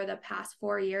journey over the past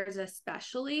 4 years,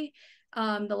 especially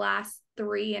the last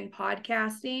 3 in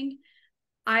podcasting,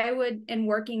 and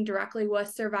working directly with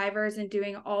survivors and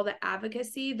doing all the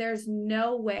advocacy, there's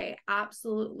no way,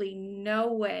 absolutely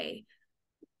no way,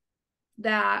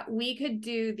 that we could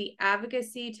do the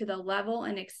advocacy to the level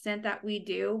and extent that we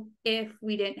do if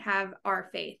we didn't have our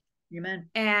faith. Amen.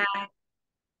 And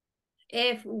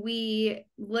if we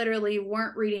literally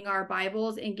weren't reading our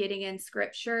Bibles and getting in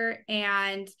scripture,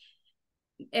 and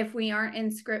if we aren't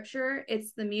in scripture,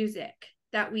 it's the music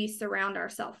that we surround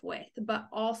ourselves with. But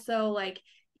also, like,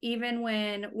 even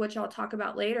which I'll talk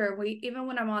about later, even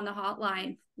when I'm on the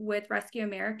hotline with Rescue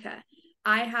America,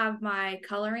 I have my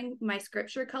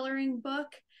scripture coloring book,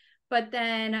 but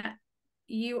then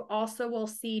you also will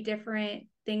see different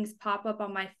things pop up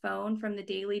on my phone from the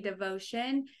daily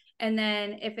devotion. And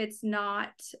then if it's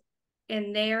not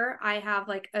in there, I have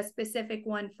like a specific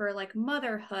one for like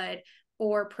motherhood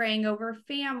or praying over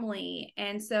family.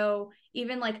 And so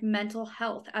even like mental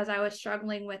health, as I was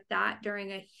struggling with that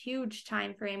during a huge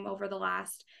time frame over the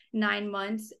last 9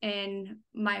 months in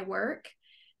my work.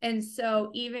 And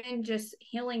so even just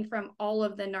healing from all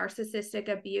of the narcissistic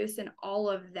abuse and all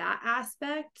of that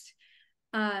aspect,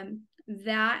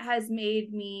 that has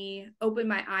made me open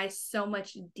my eyes so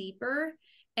much deeper.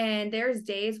 And there's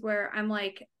days where I'm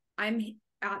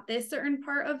at this certain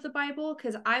part of the Bible,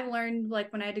 because I've learned,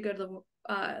 like, when I had to go to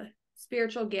the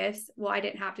spiritual gifts, well, I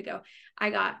didn't have to go.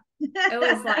 It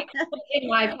was like in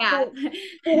my path.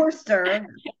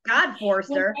 God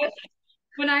forced her.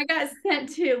 When I got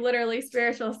sent to literally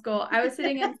spiritual school, I was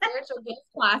sitting in spiritual gifts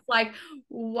class, like,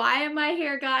 why am I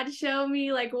here, God? Show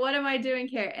me, like, what am I doing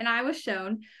here? And I was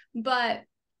shown. But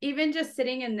even just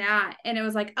sitting in that, and it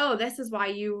was like, oh, this is why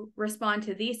you respond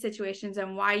to these situations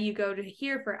and why you go to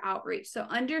here for outreach. So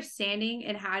understanding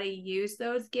and how to use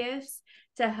those gifts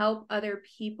to help other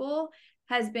people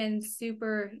has been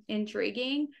super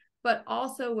intriguing. But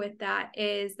also with that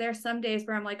is, there's some days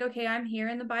where I'm like, okay, I'm here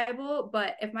in the Bible,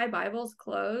 but if my Bible's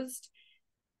closed,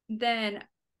 then,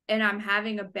 and I'm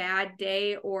having a bad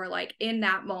day, or like in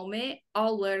that moment,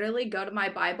 I'll literally go to my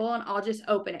Bible and I'll just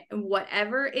open it. And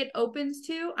whatever it opens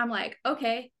to, I'm like,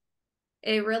 okay,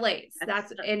 it relates.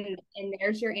 And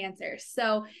there's your answer.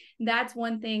 So that's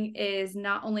one thing, is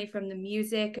not only from the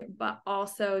music, but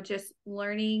also just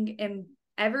learning, and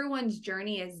everyone's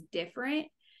journey is different.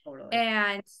 Totally.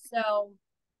 And so,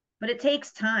 but it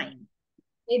takes time.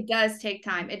 It does take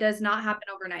time. It does not happen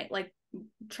overnight. Like,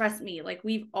 trust me, like,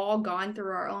 we've all gone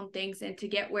through our own things, and to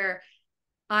get where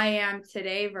I am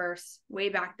today versus way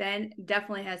back then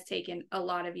definitely has taken a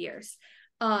lot of years.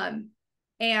 And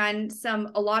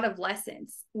a lot of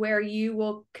lessons where you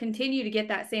will continue to get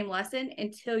that same lesson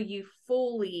until you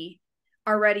fully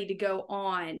are ready to go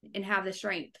on and have the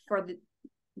strength for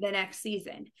the next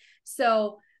season.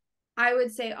 So I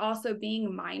would say also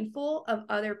being mindful of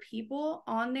other people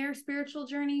on their spiritual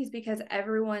journeys, because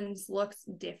everyone's looks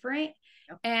different.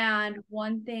 Yep. And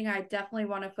one thing I definitely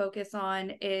want to focus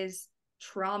on is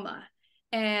trauma.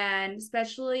 And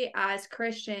especially as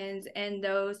Christians and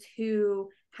those who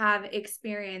have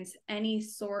experienced any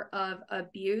sort of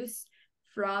abuse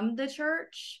from the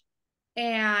church,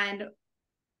 and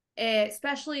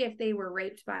especially if they were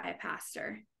raped by a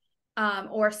pastor,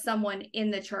 or someone in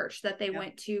the church that they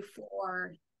went to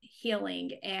for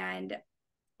healing and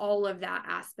all of that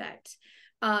aspect.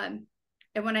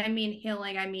 And when I mean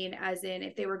healing, I mean as in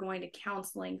if they were going to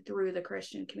counseling through the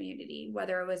Christian community,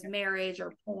 whether it was marriage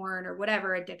or porn or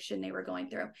whatever addiction they were going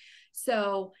through.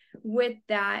 So with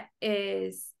that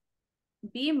is,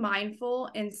 be mindful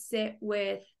and sit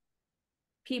with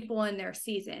people in their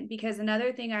season. Because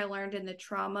another thing I learned in the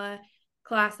trauma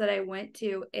class that I went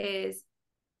to is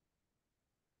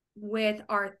with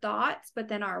our thoughts, but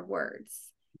then our words,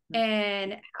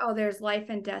 and how there's life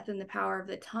and death in the power of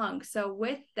the tongue. So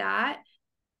with that,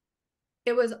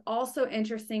 it was also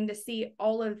interesting to see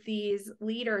all of these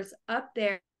leaders up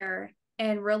there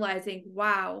and realizing,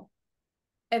 wow,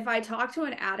 if I talk to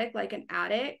an addict like an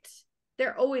addict,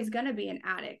 they're always going to be an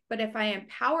addict. But if I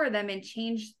empower them and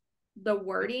change the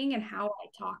wording and how I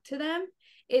talk to them,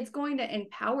 it's going to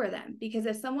empower them. Because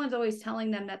if someone's always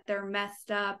telling them that they're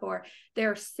messed up or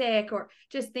they're sick, or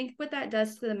just think what that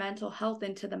does to the mental health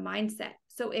and to the mindset.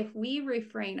 So if we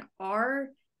refrain our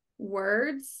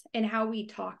words and how we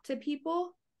talk to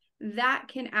people, that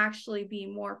can actually be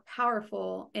more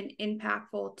powerful and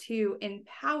impactful to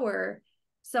empower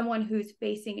someone who's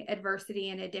facing adversity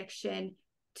and addiction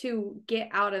to get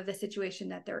out of the situation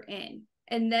that they're in.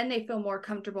 And then they feel more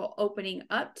comfortable opening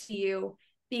up to you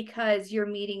because you're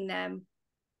meeting them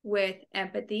with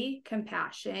empathy,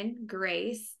 compassion,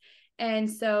 grace. And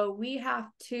so we have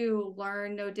to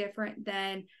learn no different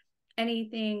than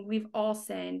anything. We've all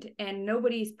sinned and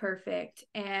nobody's perfect.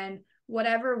 And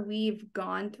whatever we've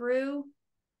gone through,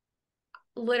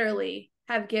 literally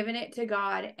have given it to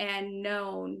God and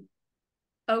known,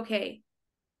 okay,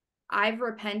 I've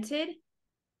repented,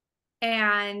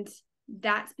 and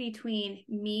that's between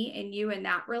me and you in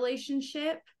that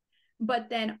relationship. But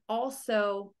then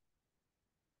also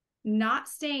not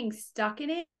staying stuck in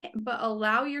it, but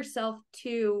allow yourself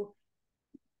to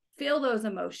feel those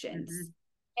emotions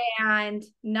and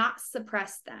not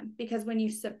suppress them. Because when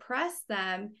you suppress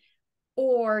them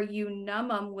or you numb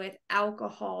them with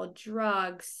alcohol,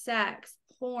 drugs, sex,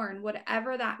 porn,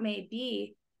 whatever that may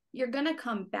be, you're going to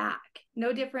come back.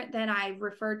 No different than I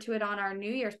referred to it on our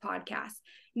New Year's podcast.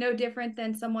 No different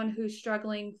than someone who's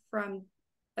struggling from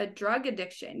a drug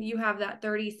addiction. You have that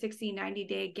 30, 60,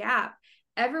 90-day gap.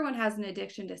 Everyone has an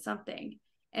addiction to something.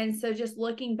 And so just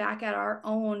looking back at our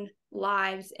own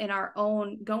lives and our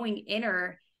own going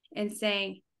inner and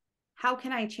saying, how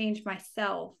can I change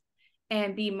myself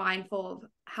and be mindful of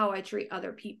how I treat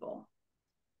other people?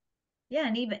 Yeah.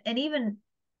 And even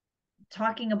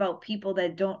talking about people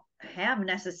that don't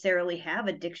necessarily have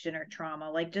addiction or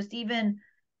trauma, like just even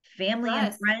family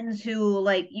and friends who,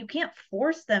 like, you can't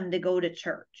force them to go to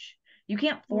church. You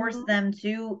can't force them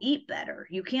to eat better.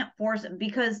 You can't force them,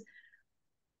 because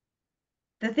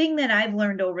the thing that I've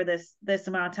learned over this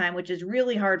amount of time, which is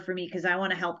really hard for me because I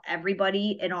want to help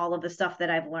everybody in all of the stuff that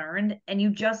I've learned, and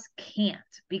you just can't,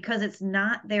 because it's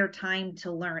not their time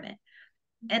to learn it.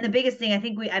 And the biggest thing, I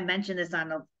think I mentioned this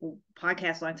on a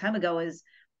podcast a long time ago, is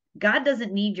God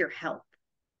doesn't need your help.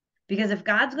 Because if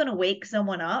God's going to wake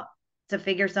someone up to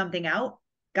figure something out,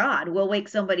 God will wake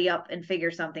somebody up and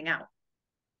figure something out.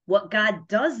 What God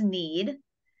does need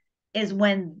is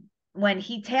when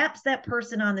he taps that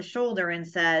person on the shoulder and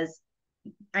says,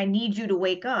 I need you to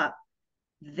wake up,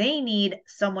 they need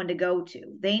someone to go to.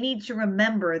 They need to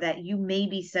remember that you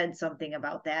maybe said something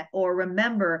about that, or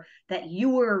remember that you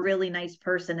were a really nice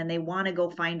person and they want to go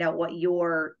find out what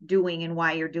you're doing and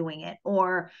why you're doing it,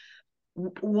 or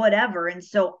whatever. And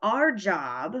so our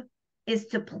job is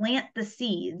to plant the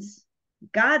seeds.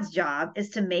 God's job is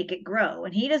to make it grow.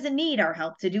 And he doesn't need our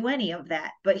help to do any of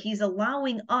that, but he's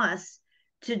allowing us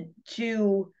to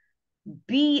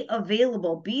be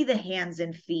available, be the hands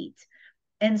and feet.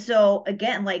 And so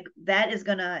again, like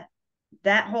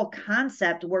that whole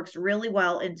concept works really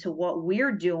well into what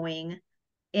we're doing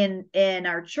in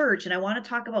our church. And I want to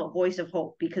talk about Voice of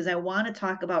Hope, because I want to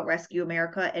talk about Rescue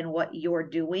America and what you're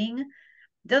doing.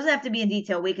 It doesn't have to be in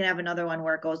detail. We can have another one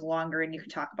where it goes longer and you can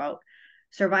talk about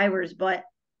survivors. But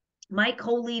my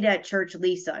co-lead at church,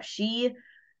 Lisa, she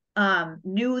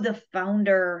knew the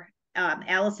founder,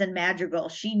 Allison Madrigal.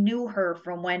 She knew her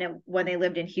from when they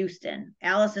lived in Houston.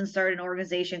 Allison started an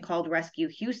organization called Rescue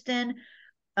Houston,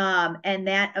 and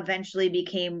that eventually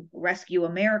became Rescue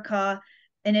America.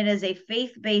 And it is a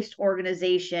faith-based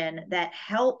organization that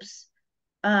helps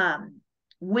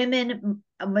women,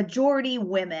 a majority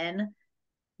women,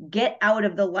 get out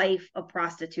of the life of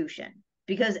prostitution.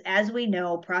 Because as we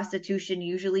know, prostitution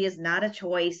usually is not a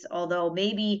choice, although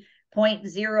maybe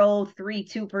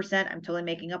 0.032%, I'm totally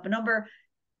making up a number,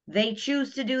 they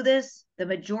choose to do this. The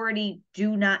majority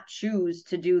do not choose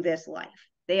to do this life.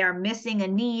 They are missing a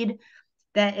need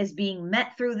that is being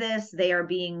met through this. They are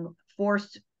being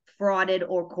forced, frauded,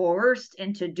 or coerced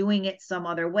into doing it some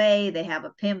other way. They have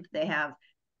a pimp, they have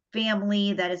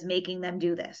family that is making them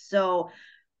do this. So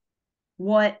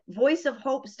what Voice of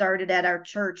Hope started at our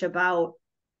church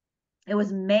it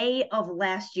was May of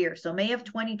last year, so May of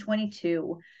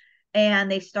 2022,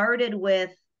 and they started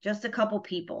with just a couple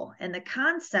people. And the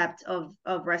concept of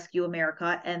Rescue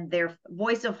America, and their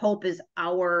Voice of Hope is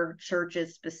our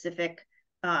church's specific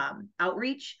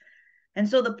outreach. And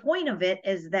so the point of it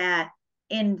is that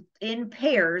in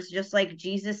pairs, just like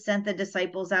Jesus sent the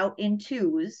disciples out in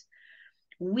twos,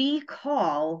 we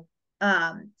call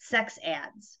sex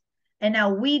ads. And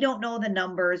now we don't know the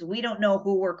numbers. We don't know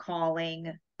who we're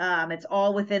calling. It's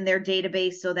all within their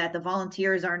database so that the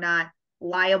volunteers are not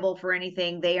liable for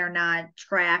anything. They are not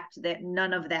tracked, that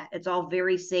none of that. It's all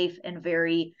very safe and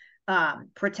very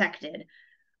protected.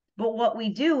 But what we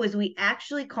do is we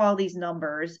actually call these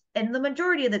numbers, and the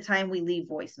majority of the time we leave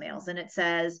voicemails, and it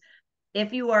says,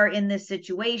 if you are in this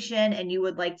situation and you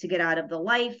would like to get out of the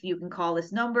life, you can call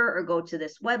this number or go to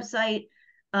this website.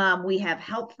 We have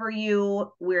help for you.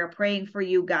 We're praying for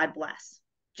you. God bless.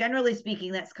 Generally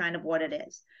speaking, that's kind of what it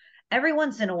is. Every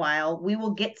once in a while, we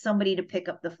will get somebody to pick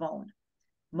up the phone.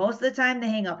 Most of the time, they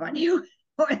hang up on you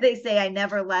or they say, I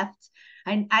never left.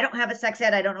 I don't have a sex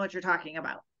ed. I don't know what you're talking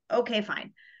about. Okay,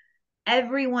 fine.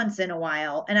 Every once in a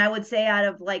while, and I would say out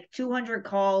of like 200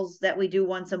 calls that we do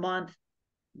once a month,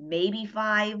 maybe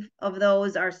 5 of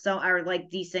those are like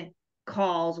decent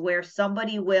calls where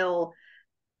somebody will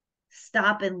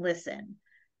stop and listen,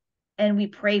 and we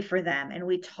pray for them and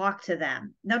we talk to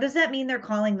them. Now, does that mean they're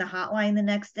calling the hotline the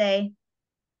next day?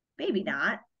 Maybe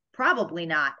not. Probably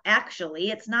not.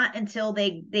 Actually, it's not until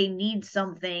they need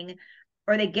something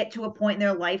or they get to a point in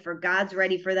their life or God's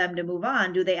ready for them to move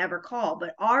on do they ever call.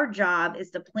 But our job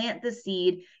is to plant the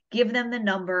seed, give them the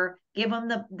number, give them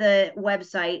the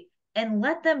website, and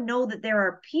let them know that there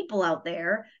are people out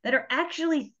there that are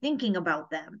actually thinking about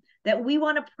them, that we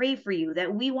want to pray for you,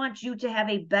 that we want you to have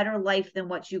a better life than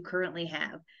what you currently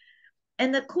have.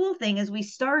 And the cool thing is we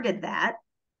started that,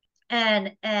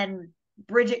 and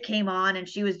Bridget came on and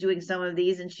she was doing some of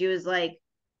these and she was like,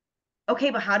 okay,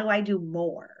 but how do I do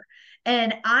more?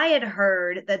 And I had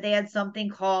heard that they had something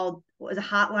called, was a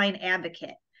hotline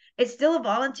advocate. It's still a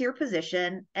volunteer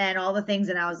position and all the things.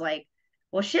 And I was like,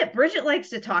 well, shit, Bridget likes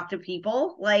to talk to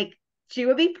people. Like, she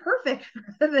would be perfect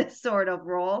for this sort of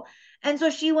role. And so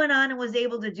she went on and was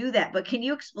able to do that. But can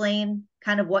you explain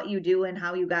kind of what you do and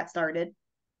how you got started?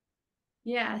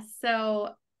 Yeah.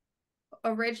 So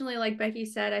originally, like Becky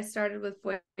said, I started with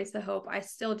Voice of Hope. I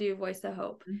still do Voice of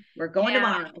Hope. We're going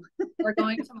tomorrow. We're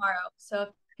going tomorrow. So if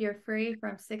you're free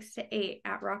from 6 to 8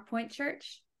 at Rock Point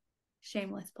Church,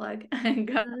 shameless plug,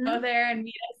 go there and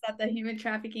meet us at the human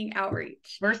trafficking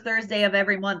outreach. First Thursday of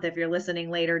every month if you're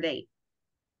listening later date.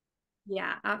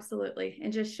 Yeah, absolutely.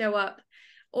 And just show up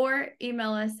or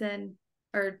email us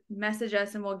or message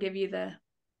us and we'll give you the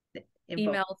info.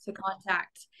 Email to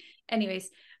contact. Anyways,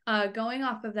 going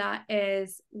off of that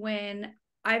is when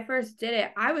I first did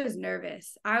it, I was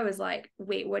nervous. I was like,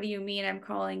 wait, what do you mean I'm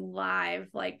calling live,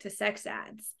 like to sex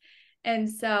ads? And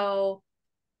so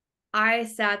I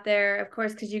sat there, of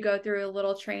course, because you go through a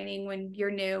little training when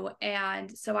you're new.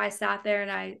 And so I sat there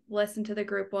and I listened to the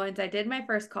group ones. I did my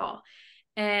first call.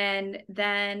 And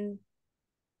then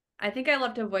I think I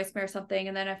left a voicemail or something.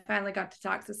 And then I finally got to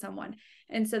talk to someone.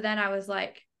 And so then I was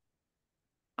like,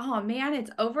 oh man,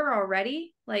 it's over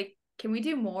already. Like, can we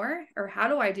do more? Or how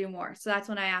do I do more? So that's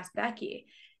when I asked Becky.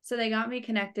 So they got me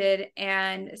connected.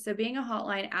 And so being a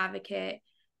hotline advocate,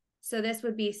 so this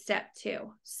would be step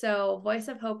 2. So Voice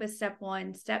of Hope is step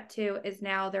 1. Step 2 is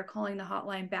now they're calling the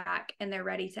hotline back and they're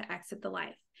ready to exit the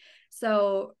life.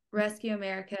 So Rescue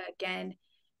America, again,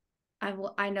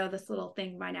 I know this little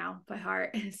thing by now by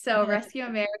heart. So Rescue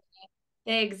America,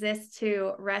 they exist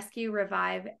to rescue,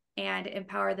 revive, and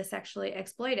empower the sexually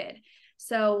exploited.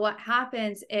 So what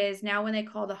happens is now when they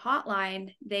call the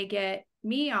hotline, they get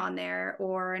me on there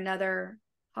or another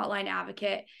hotline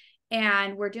advocate,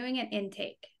 and we're doing an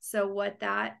intake. So what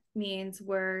that means,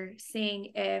 we're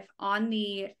seeing if on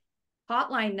the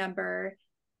hotline number,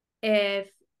 if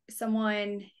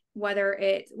someone, whether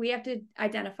it's, we have to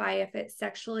identify if it's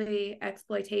sexually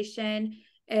exploitation,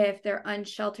 if they're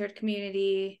unsheltered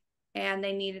community and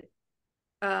they need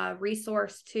a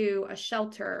resource to a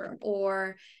shelter,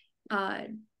 or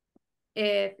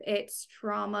if it's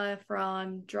trauma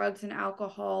from drugs and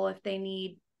alcohol, if they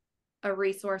need a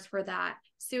resource for that.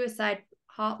 Suicide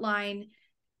hotline,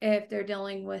 if they're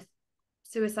dealing with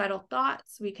suicidal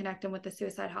thoughts, we connect them with the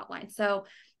suicide hotline. So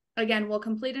again, we'll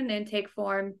complete an intake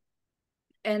form.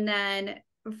 And then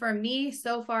for me,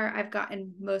 so far, I've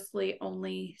gotten mostly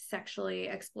only sexually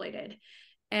exploited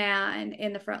and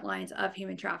in the front lines of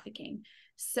human trafficking.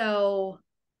 So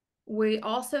we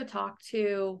also talk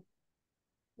to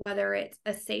whether it's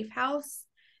a safe house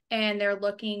and they're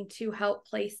looking to help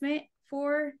placement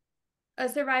for a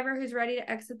survivor who's ready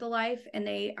to exit the life and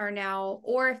they are now,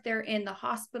 or if they're in the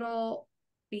hospital,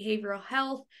 behavioral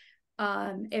health,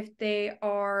 if they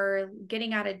are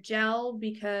getting out of jail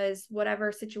because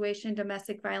whatever situation,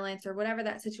 domestic violence or whatever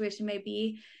that situation may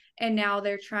be, and now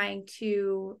they're trying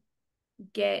to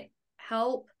get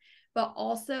help, but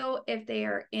also if they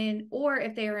are in, or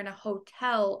if they are in a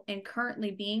hotel and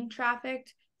currently being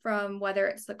trafficked from whether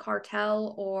it's the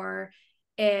cartel or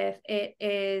if it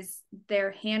is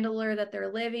their handler that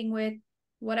they're living with,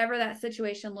 whatever that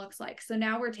situation looks like. So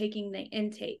now we're taking the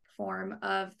intake form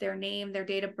of their name, their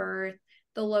date of birth,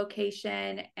 the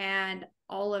location, and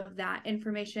all of that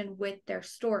information with their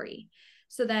story.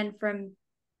 So then from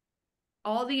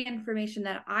all the information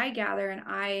that I gather,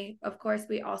 and of course,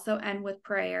 we also end with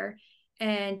prayer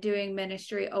and doing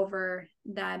ministry over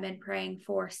them and praying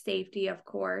for safety, of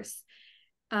course.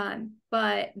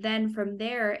 But then from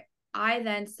there,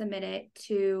 I submit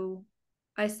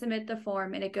the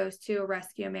form and it goes to a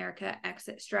Rescue America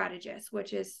exit strategist,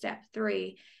 which is step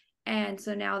 3. And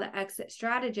so now the exit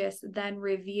strategist then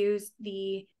reviews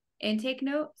the intake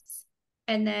notes,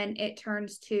 and then it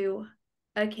turns to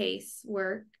a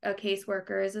caseworker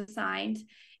is assigned.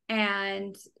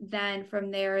 And then from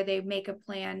there, they make a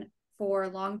plan for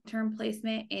long-term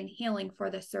placement and healing for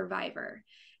the survivor.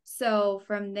 So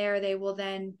from there, they will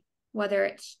then, whether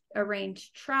it's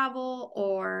arrange travel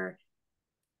or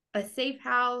a safe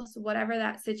house, whatever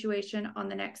that situation on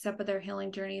the next step of their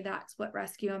healing journey, that's what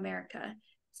Rescue America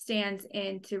stands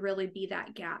in to really be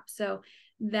that gap. So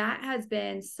that has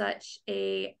been such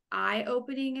a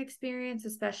eye-opening experience,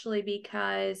 especially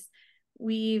because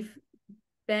we've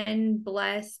been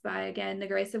blessed by, again, the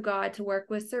grace of God to work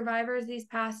with survivors these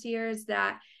past years,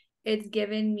 that it's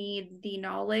given me the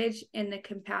knowledge and the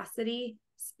capacity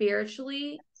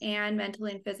spiritually and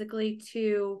mentally and physically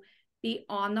to be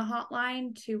on the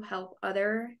hotline to help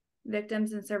other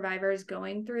victims and survivors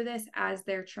going through this as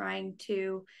they're trying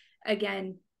to,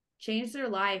 again, change their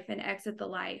life and exit the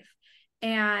life.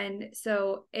 And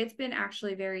so it's been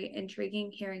actually very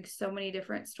intriguing hearing so many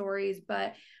different stories.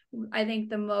 But I think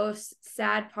the most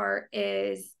sad part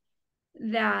is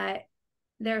that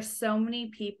there's so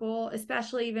many people,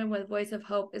 especially even with Voice of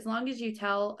Hope, as long as you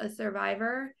tell a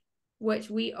survivor, which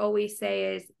we always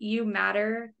say is, you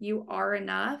matter, you are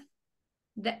enough,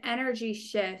 the energy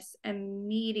shifts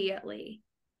immediately.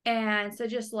 And so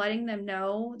just letting them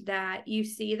know that you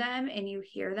see them and you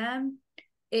hear them,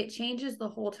 it changes the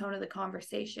whole tone of the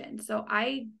conversation. So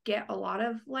I get a lot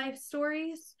of life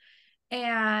stories.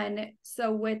 And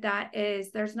so with that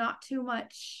is there's not too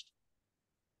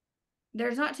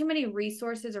many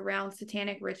resources around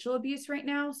satanic ritual abuse right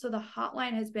now. So the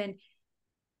hotline has been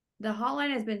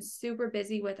super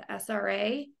busy with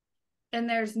SRA, and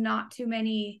there's not too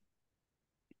many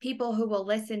people who will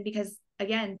listen because,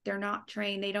 again, they're not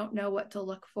trained. They don't know what to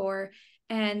look for.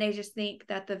 And they just think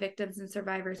that the victims and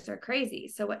survivors are crazy.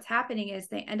 So what's happening is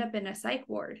they end up in a psych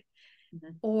ward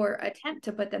or attempt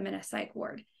to put them in a psych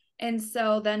ward. And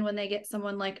so then when they get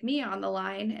someone like me on the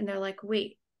line and they're like,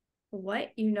 wait,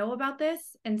 what? You know about this?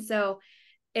 And so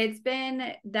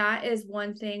that is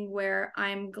one thing where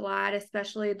I'm glad,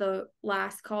 especially the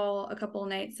last call a couple of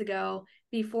nights ago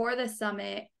before the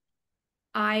summit,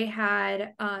 I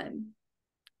had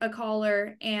a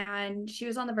caller and she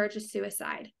was on the verge of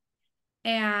suicide.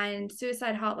 And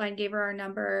Suicide Hotline gave her our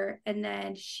number, and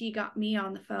then she got me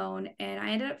on the phone, and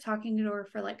I ended up talking to her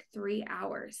for like 3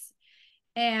 hours.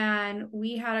 And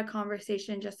we had a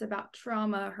conversation just about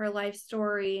trauma, her life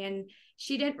story, and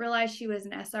she didn't realize she was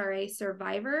an SRA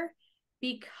survivor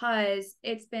because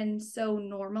it's been so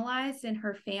normalized in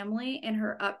her family and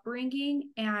her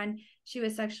upbringing, and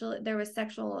there was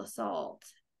sexual assault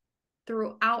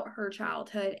throughout her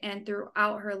childhood and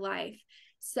throughout her life.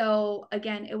 So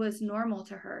again, it was normal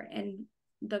to her, and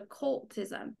the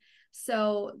cultism.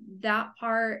 So that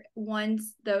part,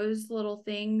 once those little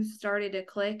things started to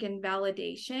click in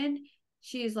validation,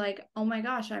 she's like, oh my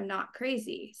gosh, I'm not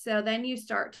crazy. So then you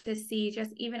start to see just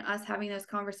even us having those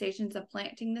conversations of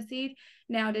planting the seed.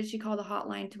 Now, did she call the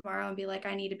hotline tomorrow and be like,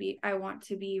 I want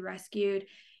to be rescued?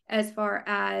 As far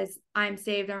as I'm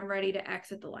saved, I'm ready to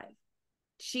exit the life.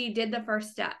 She did the first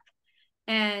step.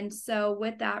 And so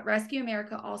with that, Rescue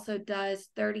America also does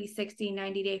 30, 60,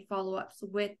 90-day follow-ups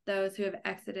with those who have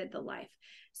exited the life.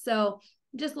 So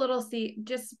just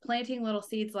planting little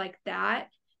seeds like that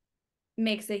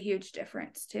makes a huge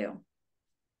difference too.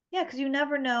 Yeah, because you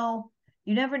never know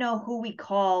who we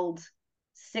called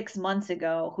 6 months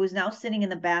ago who's now sitting in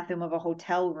the bathroom of a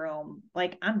hotel room.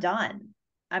 Like, I'm done.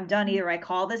 Either I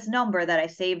call this number that I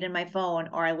saved in my phone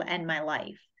or I end my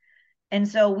life. And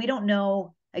so we don't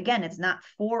know. Again, it's not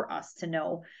for us to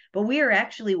know, but we are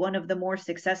actually one of the more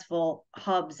successful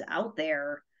hubs out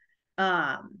there,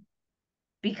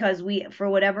 because for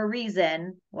whatever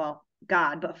reason, well,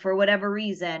 God, but for whatever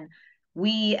reason,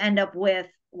 we end up with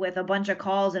a bunch of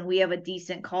calls and we have a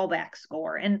decent callback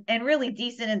score, and really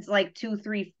decent. It's like 2,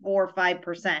 3, 4,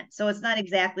 5%. So it's not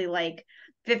exactly like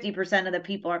 50% of the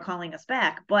people are calling us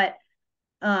back, but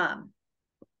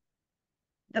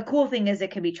the cool thing is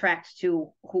it can be tracked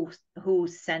to who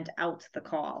sent out the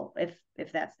call,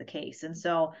 if that's the case. And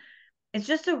so it's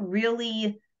just a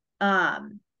really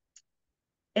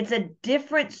it's a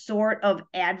different sort of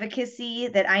advocacy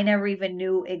that I never even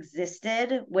knew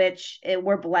existed, which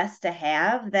we're blessed to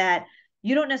have, that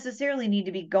you don't necessarily need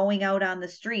to be going out on the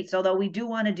streets, although we do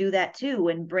want to do that too,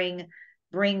 and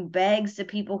bring bags to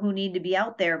people who need to be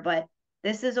out there. But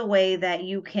this is a way that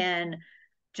you can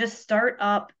just start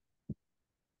up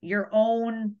your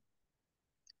own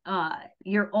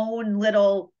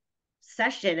little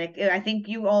session. I think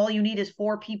all you need is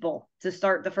 4 people to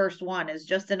start the first one, is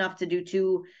just enough to do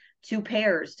two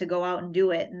pairs to go out and do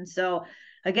it. And so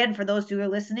again, for those who are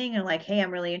listening and like, hey,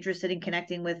 I'm really interested in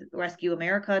connecting with Rescue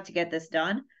America to get this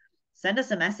done, send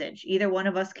us a message. Either one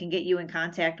of us can get you in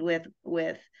contact with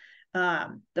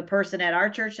the person at our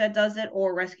church that does it,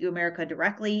 or Rescue America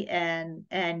directly,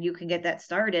 and you can get that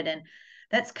started. And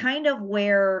that's kind of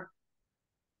where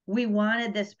we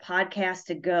wanted this podcast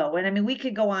to go. And I mean, we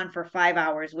could go on for 5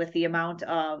 hours with the amount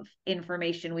of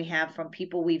information we have from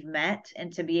people we've met,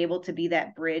 and to be able to be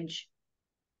that bridge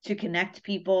to connect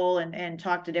people and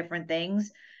talk to different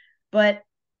things. But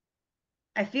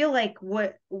I feel like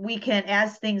what we can,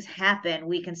 as things happen,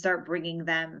 we can start bringing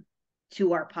them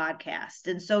to our podcast.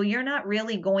 And so you're not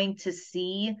really going to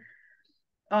see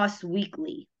us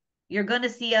weekly. You're going to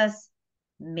see us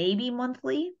maybe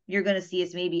monthly. You're going to see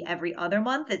us maybe every other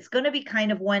month. It's going to be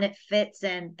kind of when it fits,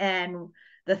 and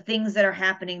the things that are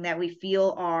happening that we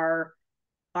feel are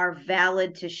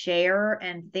valid to share,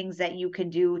 and things that you can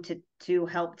do to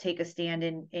help take a stand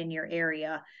in your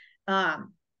area.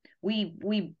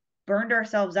 We burned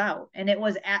ourselves out, and it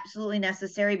was absolutely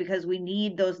necessary, because we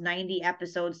need those 90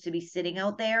 episodes to be sitting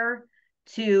out there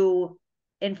to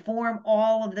inform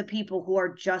all of the people who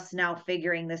are just now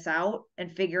figuring this out,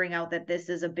 and figuring out that this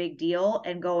is a big deal,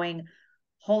 and going,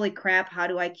 holy crap, how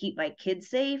do I keep my kids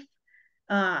safe?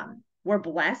 We're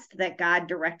blessed that God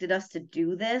directed us to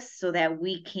do this so that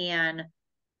we can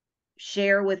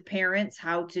share with parents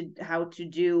how to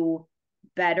do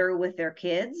better with their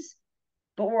kids.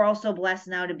 But we're also blessed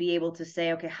now to be able to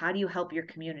say, okay, how do you help your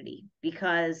community?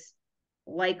 Because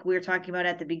like we were talking about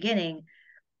at the beginning,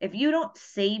 if you don't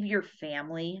save your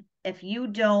family, if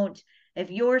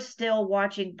you're still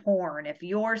watching porn, if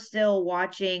you're still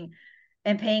watching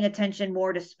and paying attention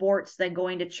more to sports than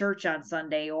going to church on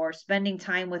Sunday, or spending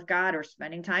time with God, or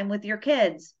spending time with your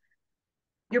kids,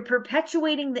 you're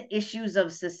perpetuating the issues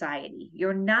of society.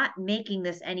 You're not making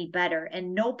this any better,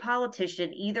 and no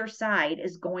politician, either side,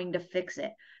 is going to fix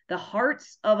it. The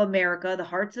hearts of America, the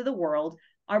hearts of the world,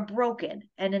 are broken.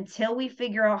 And until we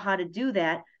figure out how to do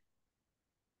that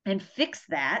and fix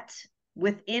that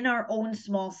within our own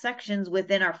small sections,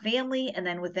 within our family, and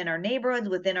then within our neighborhoods,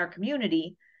 within our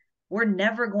community, we're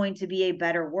never going to be a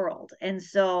better world. And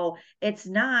so it's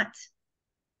not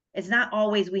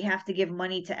always we have to give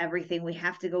money to everything. We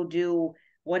have to go do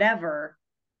whatever.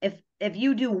 If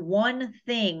you do one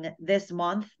thing this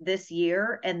month, this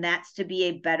year, and that's to be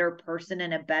a better person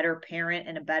and a better parent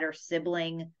and a better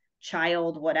sibling,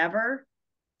 child, whatever,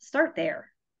 start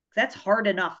there. That's hard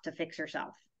enough to fix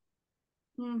yourself.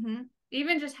 Mm-hmm.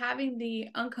 Even just having the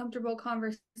uncomfortable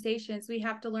conversations, we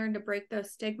have to learn to break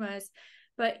those stigmas.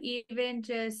 But even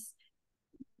just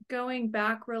going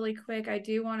back really quick, I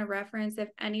do want to reference, if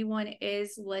anyone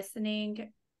is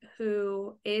listening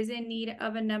who is in need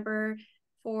of a number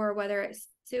for whether it's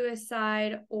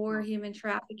suicide or human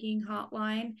trafficking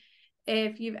hotline,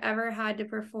 if you've ever had to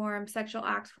perform sexual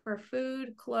acts for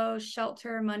food, clothes,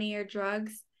 shelter, money, or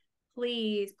drugs,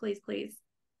 please, please, please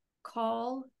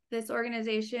call this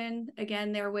organization.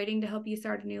 Again, they're waiting to help you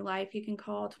start a new life. You can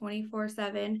call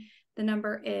 24/7. The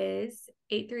number is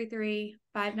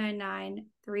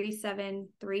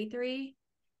 833-599-3733.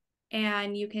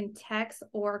 And you can text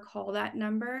or call that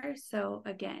number. So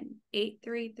again,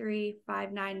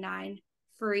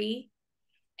 833-599-FREE.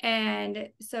 And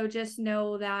so just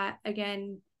know that,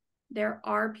 again, there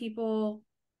are people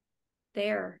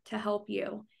there to help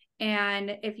you.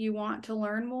 And if you want to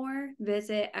learn more,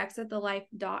 visit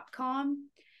exitthelife.com.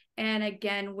 And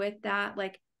again, with that,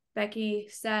 like Becky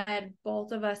said,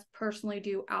 both of us personally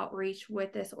do outreach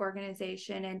with this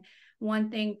organization. And one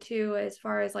thing too, as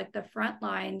far as like the front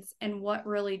lines, and what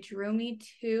really drew me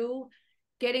to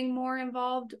getting more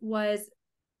involved, was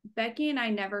Becky and I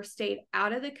never stayed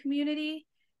out of the community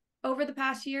over the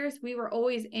past years. We were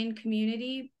always in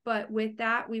community, but with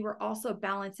that, we were also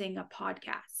balancing a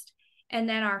podcast, and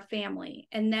then our family,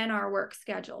 and then our work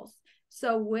schedules.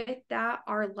 So with that,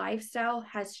 our lifestyle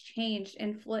has changed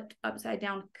and flipped upside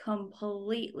down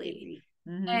completely.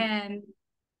 Mm-hmm. And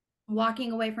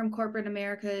walking away from corporate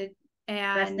America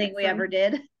Best And thing we ever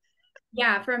did.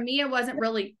 yeah, for me, it wasn't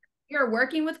really, you're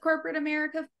working with corporate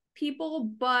America people,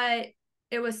 but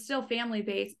it was still family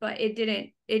based, but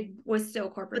it was still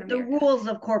corporate But the America. rules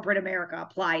of corporate America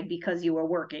applied because you were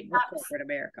working with corporate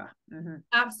America. Mm-hmm.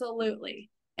 Absolutely.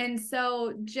 And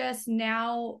so just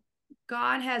now,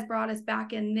 God has brought us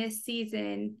back in this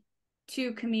season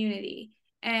to community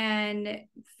and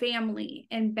family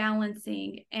and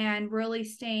balancing and really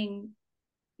staying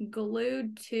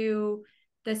glued to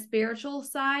the spiritual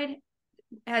side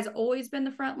has always been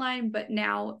the front line, but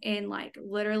now in like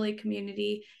literally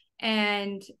community.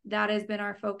 And that has been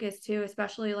our focus too,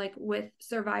 especially like with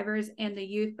survivors and the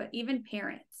youth, but even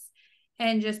parents,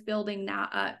 and just building that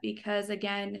up, because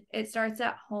again, it starts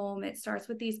at home. It starts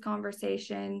with these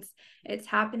conversations. It's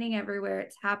happening everywhere.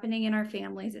 It's happening in our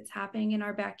families. It's happening in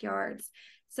our backyards.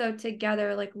 So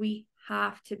together, like, we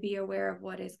have to be aware of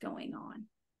what is going on.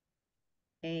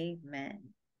 Amen.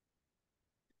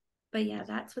 But yeah,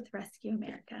 that's with Rescue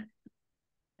America.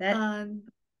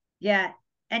 Yeah.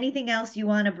 Anything else you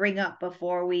want to bring up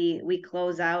before we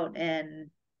close out? And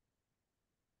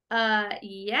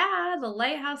yeah, the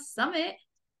Lighthouse Summit.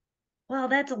 well,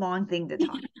 that's a long thing to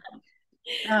talk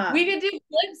about. We could do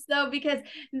clips though, because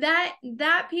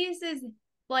that piece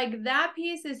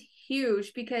is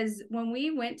huge, because when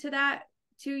we went to that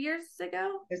 2 years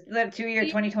ago, It's the 2 year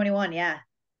 2021. Yeah.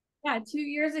 2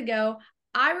 years ago,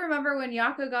 I remember when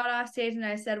Yako got off stage and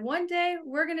I said, one day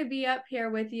we're going to be up here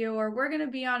with you, or we're going to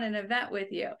be on an event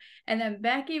with you. And then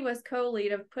Becky was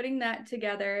co-lead of putting that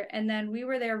together. And then we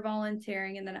were there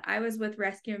volunteering. And then I was with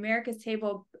Rescue America's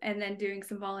table and then doing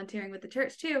some volunteering with the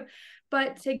church too.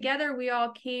 But together we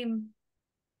all came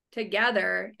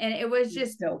together, and it was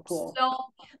just so cool. So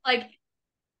like,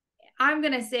 I'm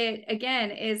going to say it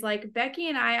again, is like Becky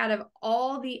and I, out of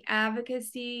all the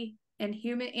advocacy and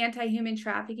anti-human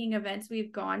trafficking events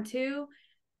we've gone to,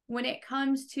 when it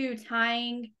comes to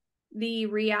tying the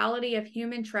reality of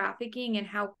human trafficking and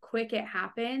how quick it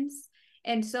happens,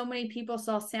 and so many people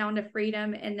saw Sound of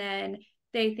Freedom and then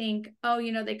they think, oh,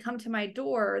 they come to my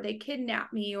door, or they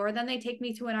kidnap me, or then they take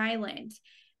me to an island.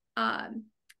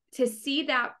 To see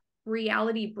that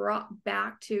reality brought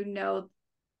back to, no,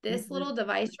 this little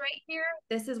device right here,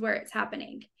 this is where it's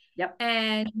happening. Yep.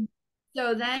 And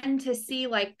so then to see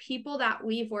like people that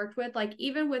we've worked with, like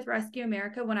even with Rescue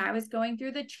America, when I was going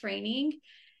through the training,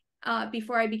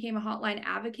 before I became a hotline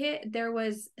advocate, there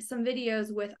was some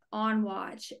videos with On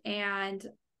Watch and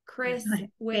Chris.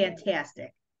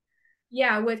 Fantastic.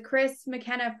 Yeah, with Chris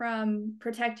McKenna from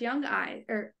Protect Young Eyes,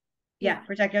 or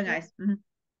Protect Young Eyes. Mm-hmm.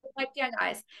 Protect Young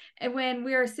Eyes. And when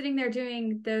we were sitting there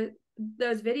doing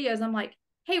those videos, I'm like,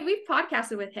 hey, we've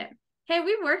podcasted with him. Hey,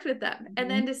 we've worked with them. Mm-hmm.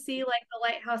 And then to see like the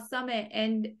Lighthouse Summit,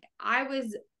 and I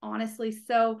was honestly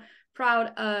so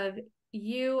proud of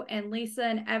you and Lisa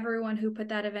and everyone who put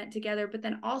that event together, but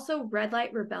then also Red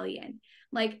Light Rebellion.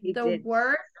 Like the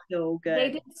work, so good.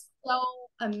 They did so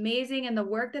amazing, and the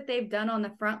work that they've done on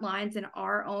the front lines in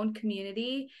our own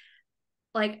community.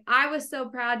 Like, I was so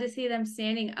proud to see them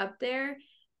standing up there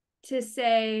to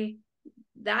say,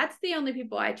 that's the only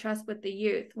people I trust with the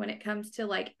youth when it comes to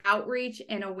like outreach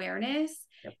and awareness.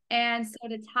 Yep. And so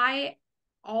to tie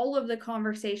all of the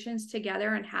conversations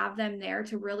together and have them there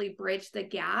to really bridge the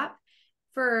gap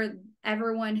for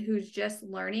everyone who's just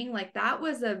learning, like that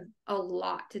was a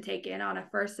lot to take in on a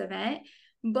first event.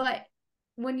 But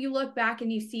when you look back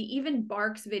and you see even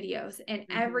Bark's videos and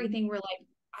everything, we're like,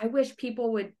 I wish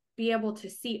people would be able to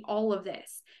see all of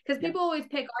this, because people always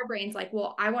pick our brains like,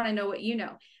 well, I want to know what you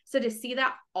know. So to see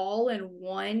that all in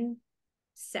one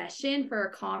session for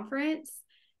a conference,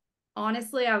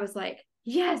 honestly, I was like,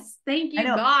 yes, thank you,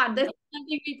 God. This is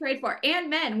something we prayed for. And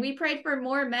men, we prayed for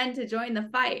more men to join the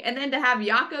fight. And then to have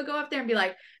Yako go up there and be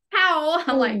like, how?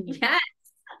 I'm like, yes.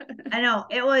 I know.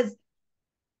 It was,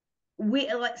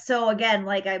 so again,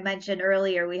 like I mentioned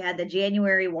earlier, we had the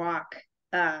January walk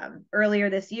earlier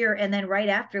this year, and then right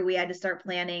after we had to start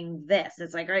planning this.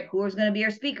 It's like, all right, who's going to be our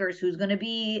speakers, who's going to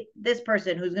be this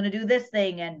person, who's going to do this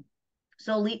thing. And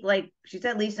so like she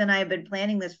said, Lisa and I have been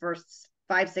planning this for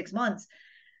 5-6 months,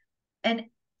 and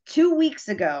 2 weeks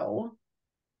ago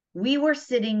we were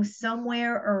sitting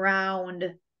somewhere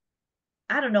around,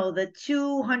 I don't know, the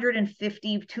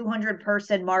 200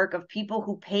 person mark of people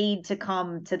who paid to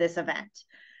come to this event.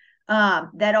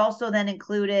 That also then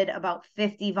included about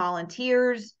 50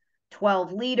 volunteers,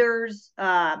 12 leaders.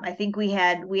 I think we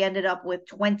ended up with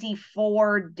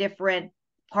 24 different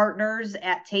partners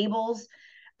at tables.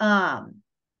 And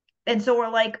so we're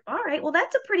like, all right, well,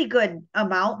 that's a pretty good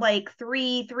amount. Like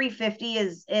 350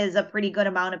 is a pretty good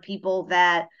amount of people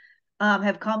that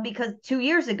have come, because 2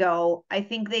 years ago, I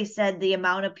think they said the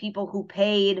amount of people who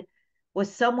paid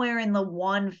was somewhere in the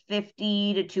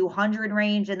 150 to 200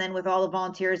 range. And then with all the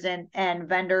volunteers and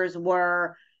vendors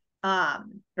were,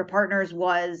 or partners,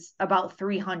 was about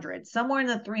 300, somewhere in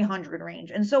the 300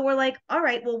 range. And so we're like, all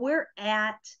right, well, we're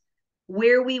at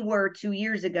where we were 2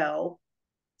 years ago.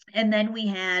 And then we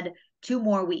had 2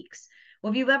 more weeks.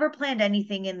 Well, if you've ever planned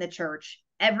anything in the church,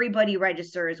 everybody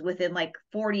registers within like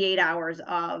 48 hours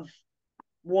of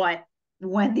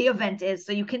when the event is.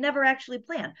 So you can never actually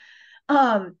plan.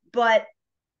 But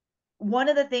one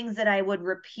of the things that I would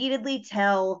repeatedly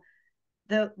tell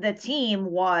the team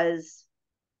was,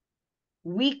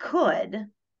 we could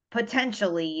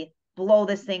potentially blow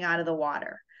this thing out of the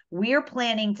water. We're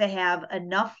planning to have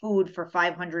enough food for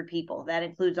 500 people. That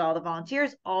includes all the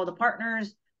volunteers, all the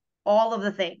partners, all of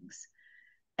the things.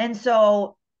 And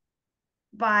so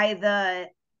by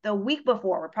the week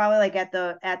before, we're probably like at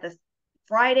the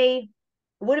Friday,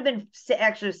 it would have been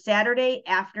actually Saturday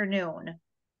afternoon.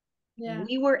 Yeah.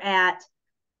 We were at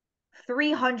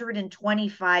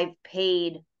 325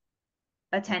 paid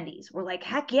attendees. We're like,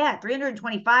 heck yeah,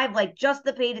 325, like just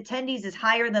the paid attendees is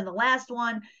higher than the last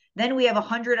one. Then we have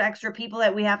 100 extra people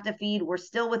that we have to feed. We're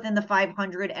still within the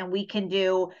 500, and we can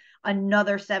do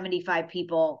another 75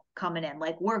 people coming in.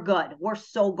 Like, we're good. We're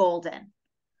so golden.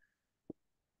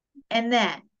 And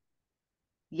then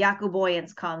Yaku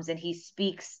Boyens comes and he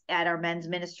speaks at our men's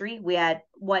ministry. We had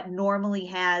what normally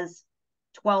has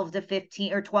 12 to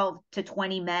 15 or 12 to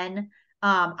 20 men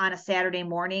on a Saturday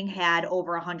morning, had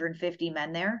over 150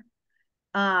 men there.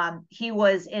 He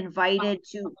was invited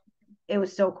to, it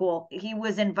was so cool. He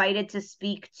was invited to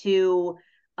speak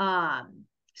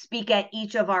at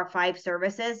each of our 5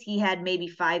 services. He had maybe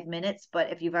 5 minutes,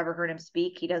 but if you've ever heard him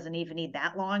speak, he doesn't even need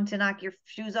that long to knock your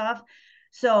shoes off.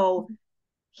 So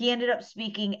he ended up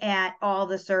speaking at all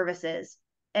the services,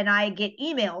 and I get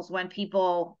emails when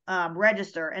people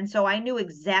register. And so I knew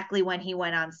exactly when he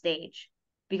went on stage,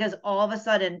 because all of a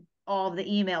sudden, all of the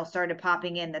emails started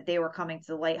popping in that they were coming to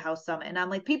the Lighthouse Summit. And I'm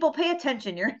like, people, pay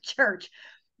attention, you're in church.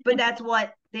 But that's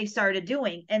what they started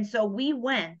doing. And so we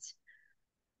went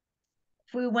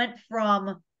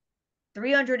from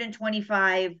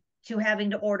 325 to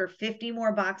having to order 50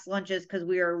 more box lunches because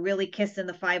we were really kissing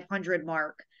the 500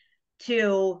 mark,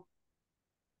 to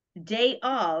day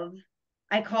of,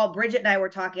 I called Bridget and I were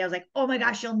talking. I was like, oh my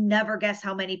gosh, you'll never guess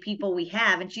how many people we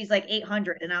have. And she's like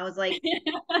 800. And I was like,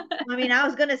 I mean, I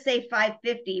was going to say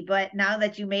 550, but now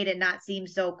that you made it not seem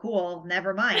so cool,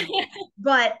 never mind.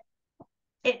 But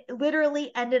it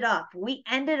literally we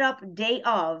ended up day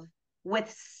of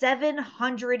with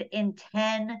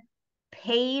 710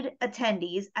 paid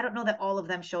attendees. I don't know that all of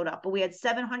them showed up, but we had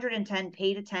 710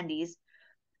 paid attendees,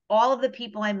 all of the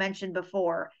people I mentioned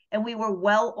before, and we were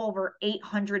well over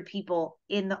 800 people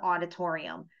in the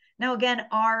auditorium. Now, again,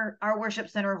 our worship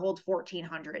center holds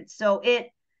 1,400, so it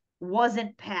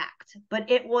wasn't packed,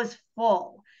 but it was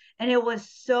full. And it was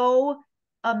so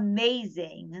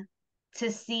amazing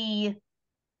to see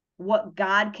what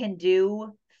God can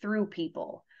do through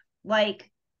people.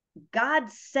 Like, God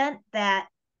sent that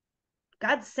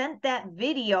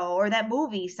video or that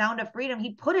movie, Sound of Freedom.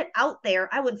 He put it out there.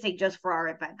 I wouldn't say just for our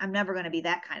event. I'm never going to be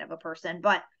that kind of a person,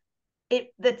 but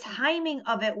the timing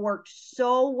of it worked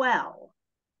so well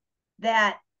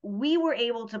that we were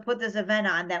able to put this event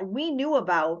on that we knew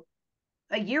about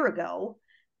a year ago.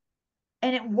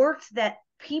 And it worked that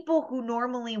people who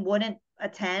normally wouldn't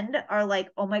attend are like,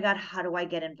 oh my God, how do I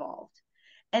get involved?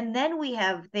 And then we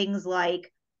have things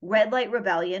like Red Light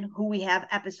Rebellion, who we have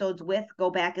episodes with.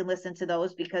 Go back and listen to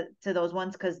those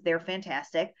because they're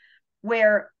fantastic.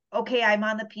 Where, okay, I'm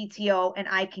on the PTO and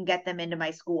I can get them into my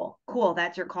school. Cool,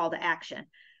 that's your call to action.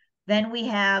 Then we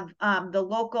have the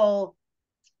local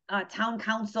town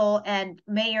council and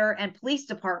mayor and police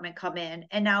department come in,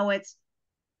 and now it's,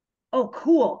 oh,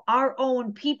 cool, our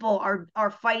own people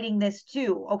are fighting this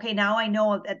too. Okay, now I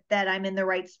know that I'm in the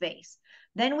right space.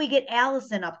 Then we get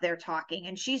Allison up there talking,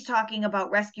 and she's talking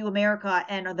about Rescue America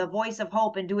and the Voice of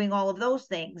Hope and doing all of those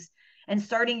things and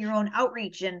starting your own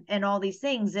outreach and all these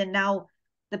things. And now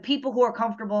the people who are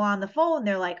comfortable on the phone,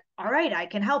 they're like, all right, I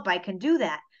can help. I can do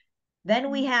that.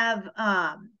 Then we have,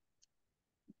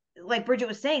 like Bridget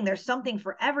was saying, there's something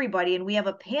for everybody. And we have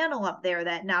a panel up there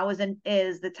that now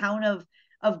is the town of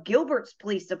Gilbert's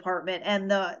police department and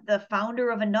the founder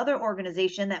of another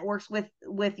organization that works with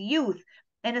youth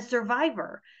and a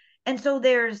survivor. And so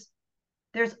there's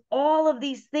all of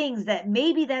these things that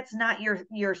maybe that's not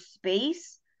your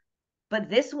space, but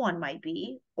this one might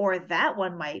be, or that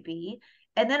one might be.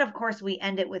 And then of course we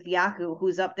end it with Yaku,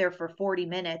 who's up there for 40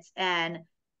 minutes and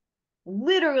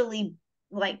literally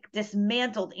like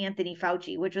dismantled Anthony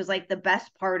Fauci, which was like the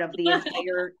best part of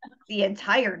the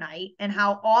entire night, and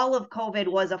how all of COVID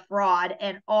was a fraud,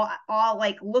 and all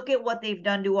like, look at what they've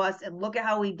done to us and look at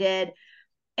how we did.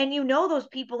 And those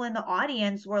people in the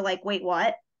audience were like, wait,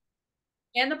 what?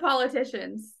 And the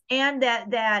politicians. And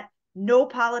that no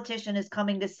politician is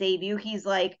coming to save you. He's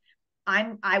like,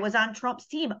 I was on Trump's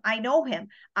team. I know him.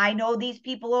 I know these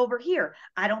people over here.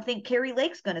 I don't think Carrie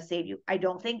Lake's going to save you. I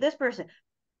don't think this person.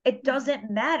 It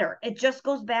doesn't matter. It just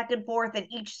goes back and forth, and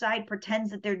each side pretends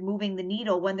that they're moving the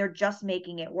needle when they're just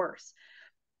making it worse.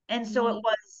 And so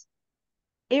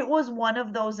it was one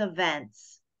of those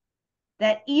events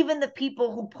that even the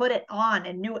people who put it on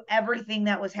and knew everything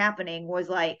that was happening was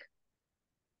like,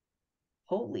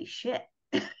 holy shit.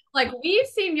 Like, we've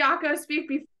seen Yako speak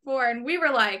before, and we were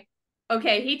like,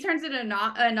 okay, he turns it a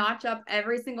notch up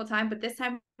every single time. But this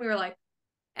time we were like,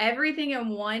 everything in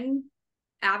one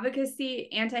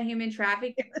advocacy, anti-human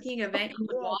trafficking event you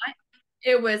would want.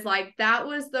 It was like, that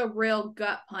was the real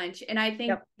gut punch. And I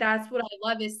think that's what I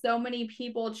love, is so many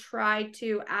people try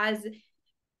to, as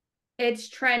it's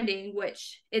trending,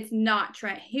 which it's not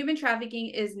trend. Human trafficking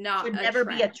is not should never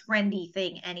be a trendy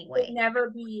thing anyway.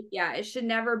 It should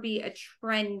never be a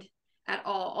trend at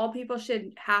all. All people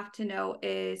should have to know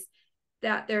is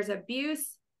that there's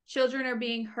abuse, children are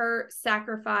being hurt,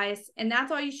 sacrificed, and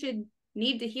that's all you should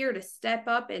need to hear to step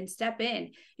up and step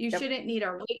in. You shouldn't need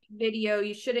a rape video.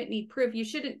 You shouldn't need proof. You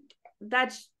shouldn't.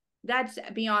 That's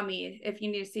beyond me. If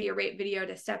you need to see a rape video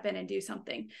to step in and do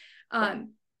something.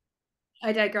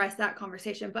 I digress, that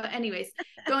conversation. But anyways,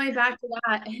 going back to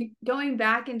that, going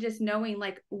back and just knowing,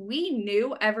 like, we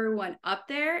knew everyone up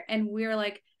there, and we're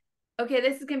like, okay,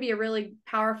 this is going to be a really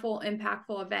powerful,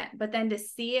 impactful event. But then to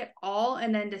see it all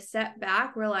and then to step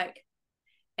back, we're like,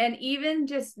 and even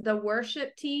just the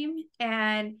worship team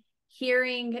and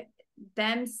hearing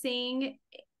them sing,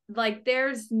 like,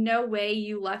 there's no way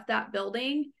you left that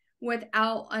building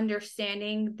without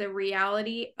understanding the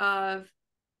reality of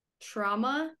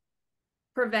trauma,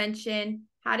 prevention,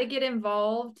 how to get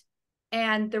involved,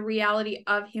 and the reality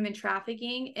of human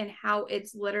trafficking and how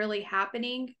it's literally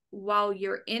happening while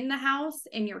you're in the house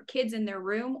and your kids in their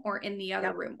room or in the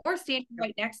other room or standing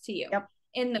right next to you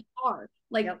in the car.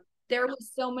 Like, there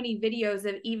was so many videos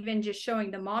of even just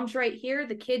showing the moms right here,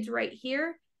 the kids right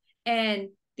here. And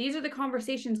these are the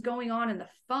conversations going on in the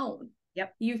phone.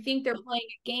 You think they're playing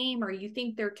a game, or you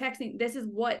think they're texting. This is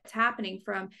what's happening,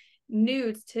 from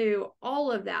nudes to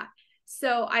all of that.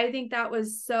 So I think that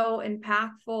was so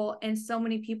impactful, and so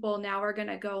many people now are going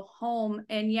to go home,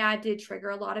 and it did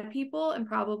trigger a lot of people and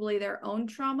probably their own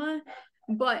trauma,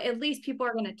 but at least people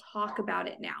are going to talk about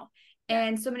it now.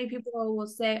 And so many people will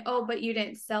say, oh, but you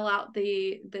didn't sell out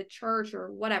the church or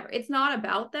whatever. It's not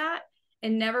about that.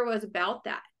 It never was about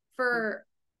that. For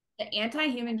the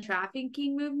anti-human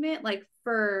trafficking movement, like,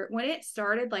 for when it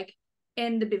started, like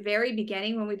in the very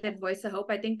beginning, when we did Voice of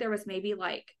Hope, I think there was maybe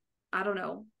like, I don't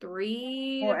know, 4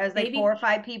 or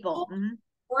 5 people.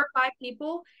 4 or 5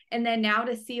 people. And then now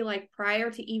to see, like,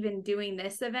 prior to even doing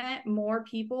this event, more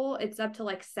people, it's up to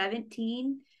like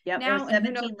 17. Now, there was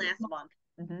 17 last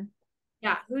month.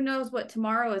 Who knows what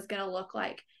tomorrow is going to look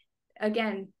like.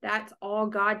 Again, that's all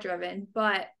God driven.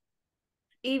 But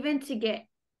even to get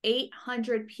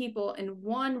 800 people in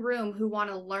one room who want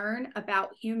to learn about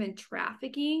human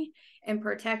trafficking and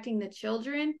protecting the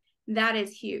children, that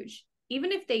is huge.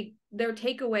 Even if their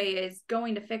takeaway is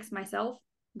going to fix myself,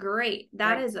 great.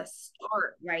 That is a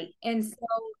start. And so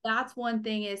that's one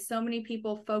thing, is so many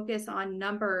people focus on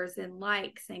numbers and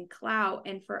likes and clout.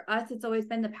 And for us, it's always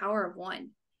been the power of one.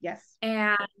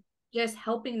 And just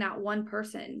helping that one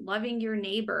person, loving your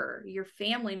neighbor, your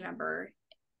family member,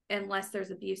 unless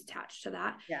there's abuse attached to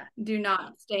that. Do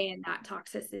not stay in that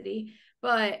toxicity.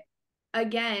 But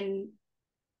again,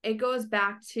 it goes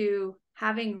back to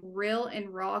having real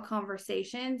and raw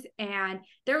conversations, and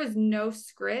there was no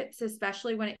scripts,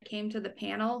 especially when it came to the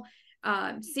panel.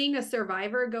 Seeing a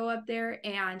survivor go up there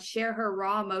and share her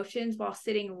raw emotions while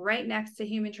sitting right next to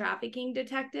human trafficking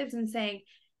detectives and saying,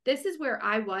 this is where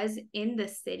I was in the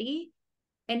city,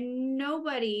 and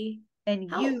nobody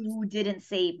helped. You didn't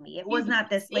save me. It was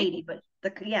not this lady, but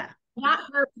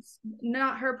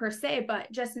not her per se,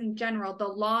 but just in general, the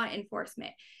law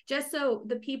enforcement, just so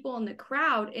the people in the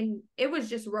crowd, and it was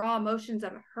just raw emotions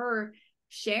of her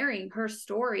sharing her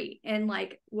story. And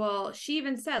like, well, she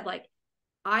even said, like,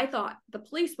 I thought the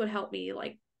police would help me,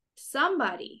 like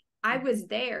somebody. I was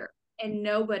there, and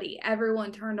nobody,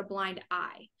 everyone turned a blind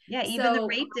eye. Even the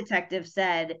rape detective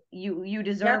said you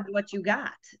deserved what you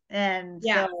got. And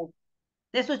so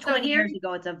this was 20 years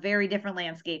ago. It's a very different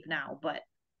landscape now, but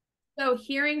So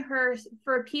hearing her,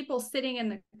 for people sitting in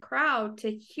the crowd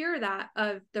to hear that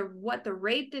of what the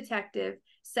rape detective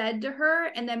said to her,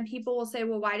 and then people will say,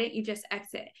 well, why didn't you just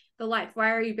exit the life?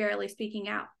 Why are you barely speaking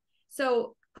out?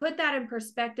 So put that in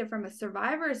perspective from a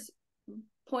survivor's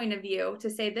point of view, to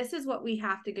say, this is what we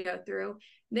have to go through.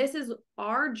 This is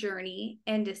our journey.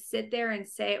 And to sit there and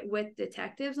say it with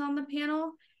detectives on the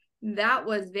panel, that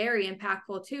was very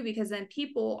impactful too, because then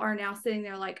people are now sitting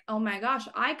there like, oh my gosh,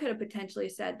 I could have potentially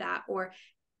said that, or,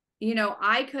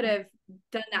 I could have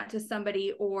done that to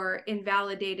somebody, or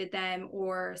invalidated them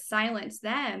or silenced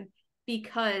them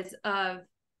because of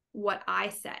what I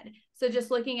said. So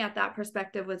just looking at that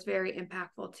perspective was very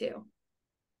impactful too.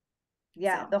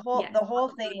 Yeah, So, yes. the whole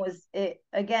thing was, it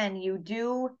again, you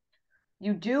do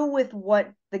with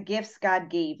what the gifts God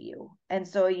gave you. And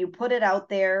so you put it out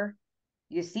there,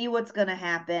 you see what's going to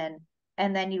happen,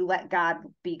 and then you let God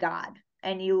be God,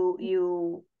 and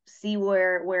you see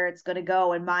where it's going to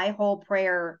go. And my whole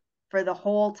prayer for the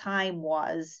whole time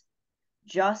was,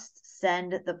 just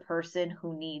send the person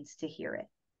who needs to hear it.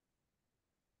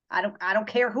 I don't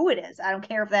care who it is. I don't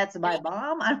care if that's my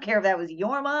mom. I don't care if that was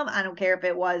your mom. I don't care if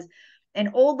it was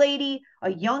an old lady,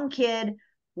 a young kid,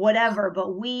 whatever.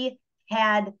 But we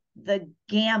had the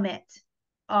gamut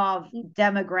of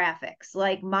demographics.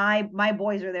 Like my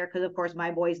boys are there because of course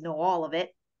my boys know all of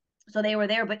it. So they were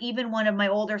there. But even one of my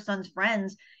older son's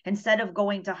friends, instead of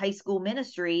going to high school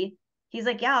ministry, he's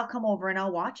like, yeah, I'll come over and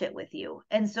I'll watch it with you.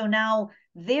 And so now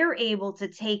they're able to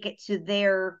take it to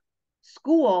their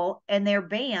school and their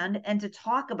band, and to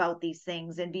talk about these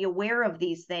things and be aware of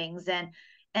these things.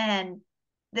 And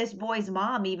this boy's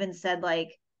mom even said,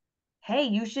 like, hey,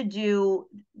 you should do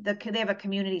they have a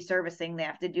community service thing they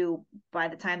have to do by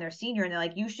the time they're senior, and they're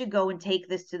like, you should go and take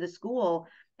this to the school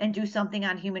and do something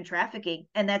on human trafficking,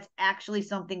 and that's actually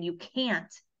something you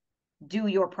can't do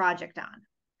your project on.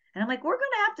 And I'm like, we're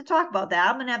going to have to talk about that.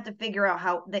 I'm going to have to figure out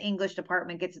how the English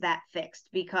department gets that fixed,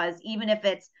 because even if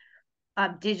it's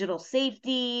digital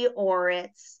safety, or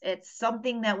it's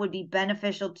something that would be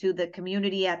beneficial to the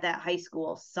community at that high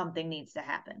school, something needs to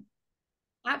happen.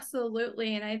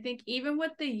 Absolutely. And I think even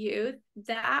with the youth,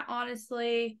 that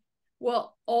honestly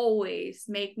will always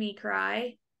make me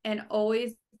cry and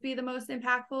always be the most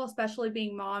impactful, especially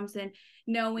being moms and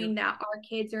knowing that our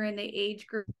kids are in the age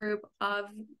group of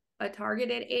a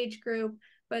targeted age group.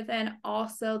 But then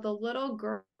also the little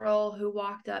girl who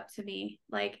walked up to me,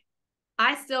 like,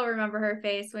 I still remember her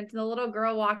face when the little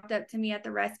girl walked up to me at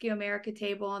the Rescue America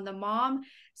table, and the mom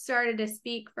started to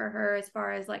speak for her as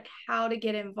far as like how to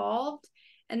get involved.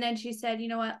 And then she said, you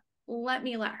know what,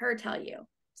 let her tell you.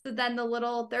 So then the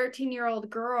little 13-year-old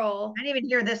girl. I didn't even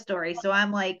hear this story, so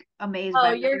I'm like amazed Oh, by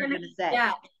what you're you're gonna, going to say.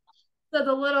 yeah. So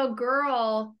the little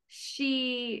girl,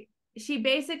 she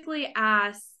basically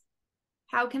asked,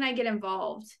 how can I get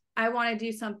involved? I want to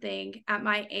do something at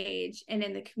my age and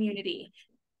in the community.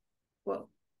 Whoa,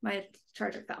 my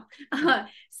charger fell.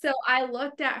 So I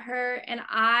looked at her, and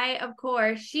of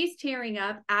course, she's tearing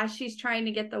up as she's trying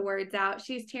to get the words out.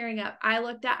 She's tearing up. I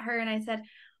looked at her and I said,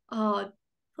 oh,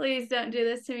 please don't do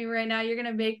this to me right now. You're going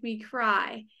to make me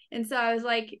cry. And so I was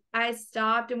like, I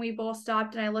stopped, and we both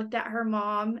stopped, and I looked at her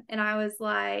mom and I was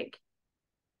like,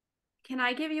 can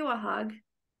I give you a hug?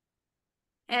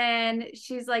 And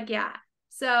she's like, yeah.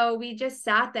 So we just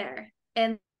sat there,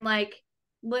 and like,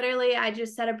 literally, I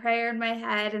just said a prayer in my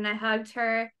head and I hugged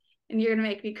her. And you're going to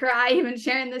make me cry even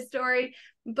sharing this story.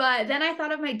 But then I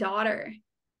thought of my daughter,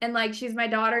 and like, she's my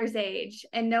daughter's age,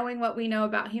 and knowing what we know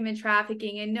about human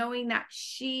trafficking, and knowing that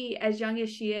she, as young as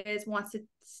she is, wants to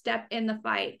step in the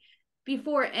fight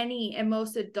before any and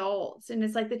most adults. And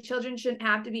it's like, the children shouldn't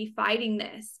have to be fighting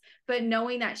this, but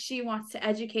knowing that she wants to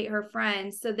educate her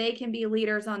friends so they can be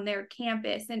leaders on their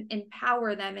campus and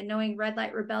empower them, and knowing Red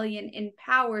Light Rebellion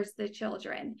empowers the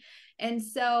children. And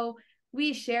so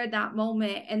we shared that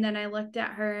moment. And then I looked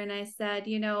at her and I said,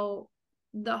 the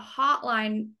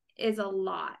hotline is a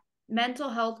lot. Mental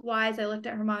health wise, I looked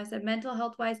at her mom, I said, mental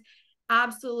health wise,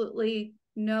 absolutely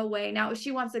no way. Now, if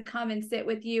she wants to come and sit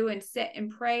with you and sit in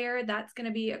prayer, that's going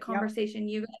to be a conversation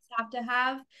you guys have to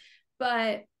have.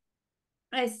 But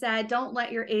I said, don't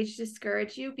let your age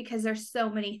discourage you, because there's so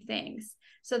many things.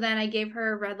 So then I gave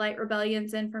her Red Light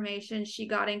Rebellion's information. She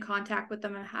got in contact with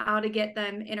them on how to get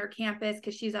them in her campus,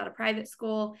 because she's at a private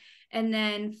school. And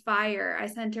then Fire, I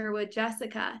sent her with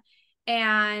Jessica.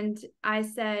 And I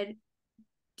said,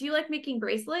 do you like making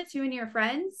bracelets, you and your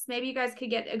friends? Maybe you guys could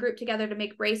get a group together to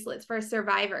make bracelets for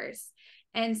survivors.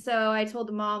 And so I told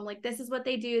the mom, like, this is what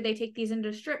they do. They take these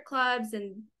into strip clubs,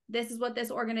 and this is what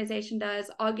this organization does.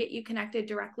 I'll get you connected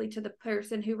directly to the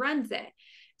person who runs it.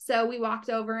 So we walked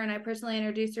over and I personally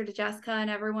introduced her to Jessica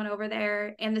and everyone over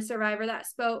there and the survivor that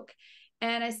spoke.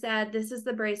 And I said, this is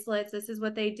the bracelets. This is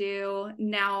what they do.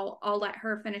 Now I'll let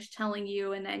her finish telling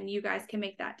you, and then you guys can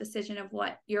make that decision of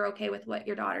what you're okay with what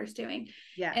your daughter's doing.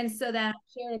 Yeah. And so then I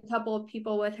shared a couple of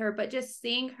people with her, but just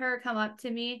seeing her come up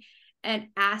to me and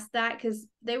ask that, because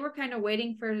they were kind of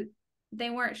waiting for,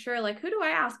 they weren't sure, like, who do I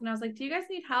ask? And I was like, do you guys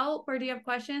need help or do you have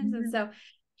questions? And so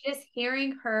just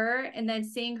hearing her and then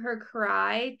seeing her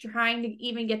cry, trying to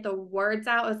even get the words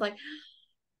out, was like,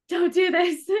 don't do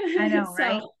this. I know, So,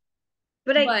 right?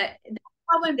 But that's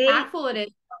how impactful it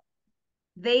is.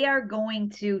 They are going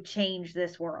to change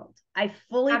this world. I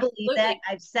fully believe that.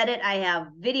 I've said it. I have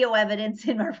video evidence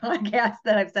in our podcast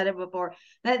that I've said it before,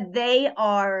 that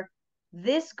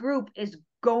this group is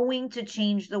going to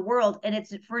change the world. And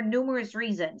it's for numerous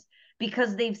reasons,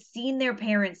 because they've seen their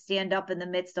parents stand up in the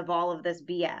midst of all of this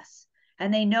BS.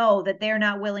 And they know that they're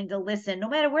not willing to listen, no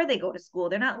matter where they go to school.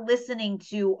 They're not listening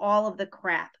to all of the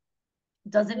crap.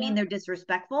 Doesn't mean they're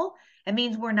disrespectful. It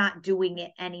means we're not doing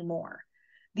it anymore.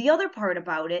 The other part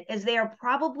about it is they are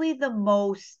probably the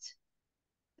most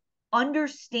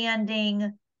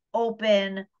understanding,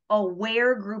 open,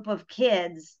 aware group of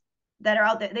kids that are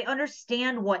out there. They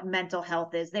understand what mental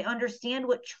health is. They understand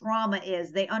what trauma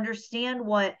is. They understand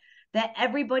that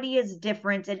everybody is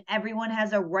different and everyone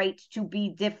has a right to be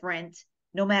different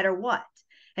no matter what.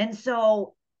 And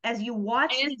so as you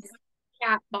watch these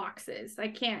cat boxes, I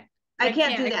can't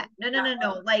do that.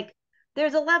 No. Like,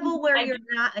 there's a level where you're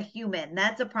not a human.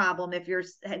 That's a problem if you're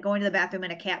going to the bathroom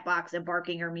in a cat box and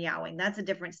barking or meowing. That's a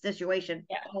different situation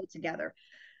altogether.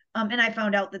 And I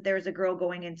found out that there's a girl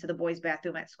going into the boys'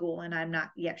 bathroom at school, and I'm not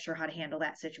yet sure how to handle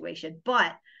that situation.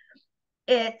 But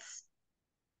it's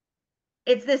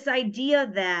this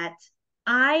idea that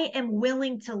I am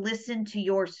willing to listen to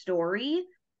your story,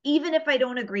 even if I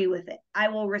don't agree with it. I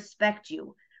will respect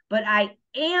you. But I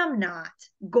am not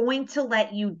going to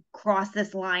let you cross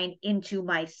this line into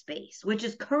my space, which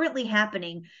is currently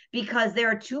happening because there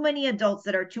are too many adults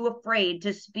that are too afraid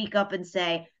to speak up and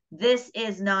say, this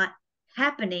is not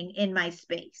happening in my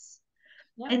space.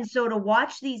 Yeah. And so to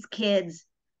watch these kids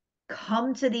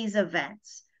come to these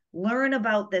events, learn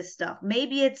about this stuff,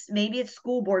 maybe it's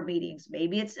school board meetings,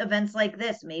 maybe it's events like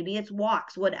this, maybe it's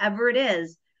walks, whatever it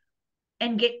is,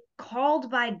 and get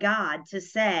called by God to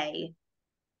say,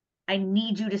 I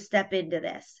need you to step into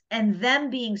this. And them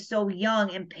being so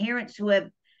young, and parents who have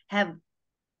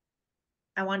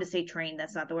I wanted to say trained,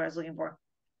 that's not the word I was looking for,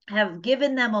 have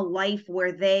given them a life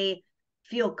where they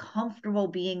feel comfortable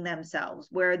being themselves,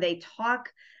 where they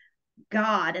talk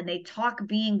God and they talk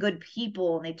being good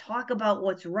people and they talk about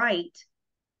what's right.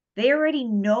 They already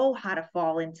know how to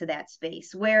fall into that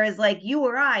space. Whereas like you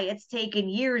or I, it's taken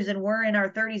years and we're in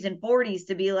our 30s and 40s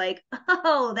to be like,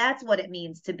 oh, that's what it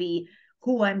means to be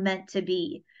who I'm meant to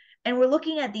be. And we're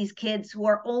looking at these kids who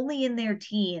are only in their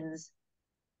teens.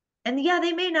 And yeah,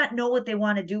 they may not know what they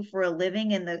want to do for a living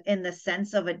in the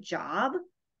sense of a job,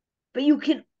 but you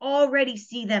can already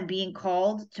see them being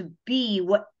called to be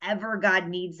whatever God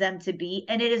needs them to be.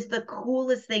 And it is the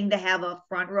coolest thing to have a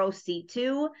front row seat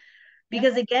to,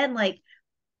 because again, like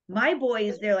my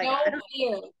boys, they're like,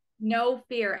 no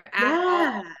fear at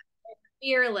all.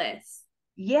 Fearless.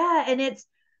 Yeah. And it's,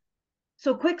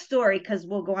 so quick story, because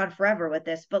we'll go on forever with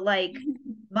this, but like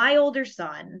my older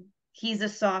son, he's a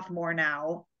sophomore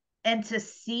now. And to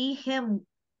see him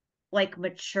like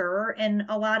mature in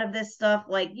a lot of this stuff,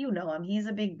 like, you know him, he's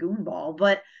a big goonball,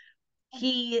 but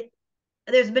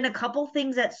there's been a couple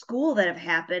things at school that have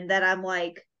happened that I'm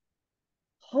like,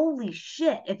 holy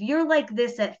shit, if you're like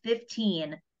this at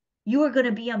 15, you are going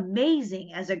to be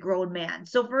amazing as a grown man.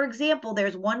 So for example,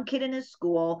 there's one kid in his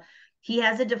school, he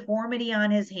has a deformity on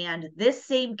his hand. This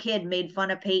same kid made fun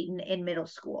of Peyton in middle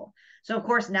school. So of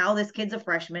course, now this kid's a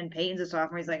freshman, Peyton's a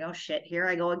sophomore. He's like, oh shit, here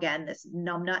I go again. This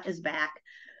numbnut is back.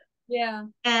 Yeah.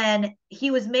 And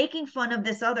he was making fun of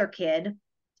this other kid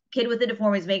with a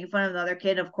deformity, is making fun of another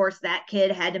kid. Of course, that kid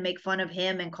had to make fun of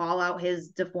him and call out his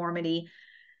deformity.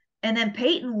 And then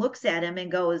Peyton looks at him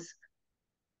and goes,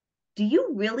 do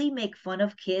you really make fun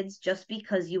of kids just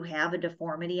because you have a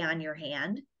deformity on your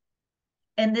hand?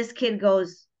 And this kid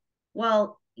goes,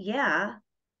 well, yeah.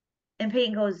 And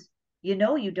Peyton goes, you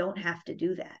know, you don't have to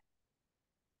do that.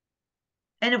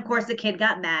 And of course, the kid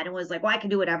got mad and was like, well, I can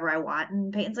do whatever I want.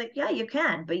 And Peyton's like, yeah, you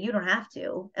can, but you don't have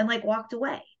to. And like walked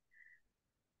away.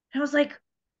 And I was like,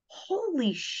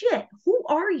 holy shit, who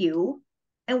are you?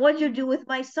 And what'd you do with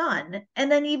my son? And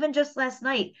then even just last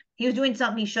night, he was doing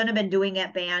something he shouldn't have been doing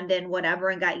at band and whatever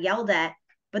and got yelled at.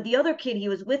 But the other kid he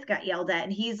was with got yelled at.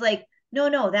 And he's like,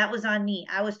 no, that was on me.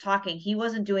 I was talking. He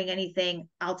wasn't doing anything.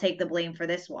 I'll take the blame for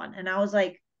this one. And I was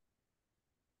like,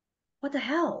 what the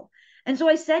hell? And so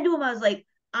I said to him, I was like,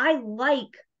 I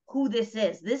like who this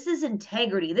is. This is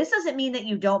integrity. This doesn't mean that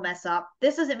you don't mess up.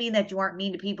 This doesn't mean that you aren't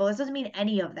mean to people. This doesn't mean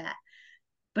any of that.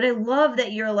 But I love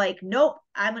that you're like, nope,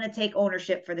 I'm going to take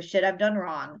ownership for the shit I've done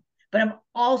wrong. But I'm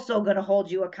also going to hold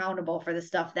you accountable for the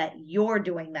stuff that you're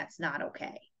doing that's not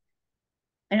okay.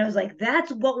 And I was like,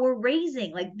 that's what we're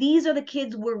raising. Like, these are the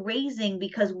kids we're raising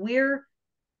because we're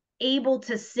able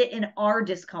to sit in our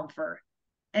discomfort.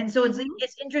 And so it's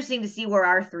interesting to see where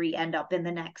our three end up in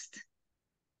the next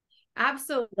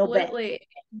little bit. Absolutely.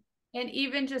 And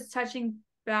even just touching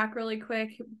back really quick,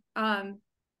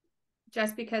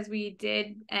 just because we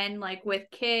did end like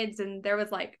with kids, and there was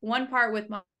like one part with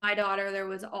my daughter, there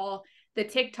was all the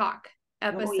TikTok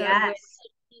episode with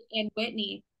and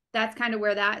Whitney. That's kind of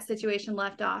where that situation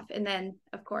left off. And then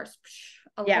of course,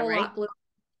 a whole lot blew.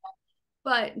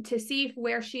 But to see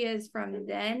where she is from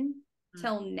then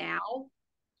till now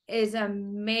is a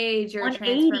major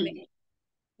transformation.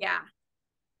 Yeah.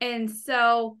 And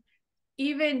so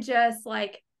even just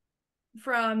like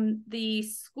from the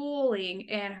schooling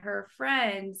and her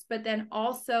friends, but then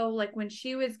also like when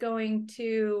she was going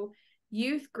to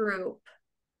youth group,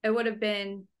 it would have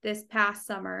been this past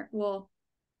summer, well,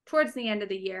 towards the end of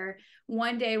the year,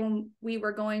 one day when we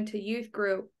were going to youth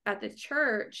group at the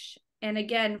church. And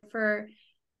again, for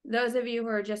those of you who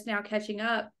are just now catching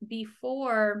up,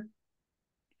 before,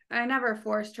 I never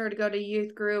forced her to go to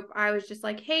youth group. I was just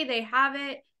like, hey, they have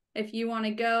it. If you want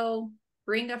to go,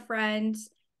 bring a friend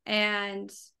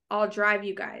and I'll drive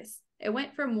you guys. It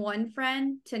went from one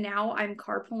friend to now I'm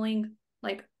carpooling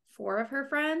like 4 of her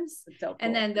friends. So cool.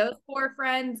 And then those 4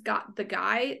 friends got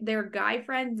their guy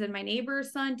friends and my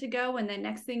neighbor's son to go. And then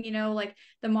next thing you know, like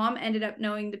the mom ended up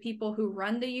knowing the people who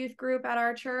run the youth group at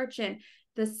our church, and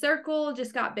the circle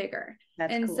just got bigger.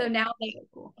 That's and cool. So now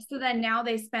now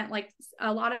they spent like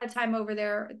a lot of time over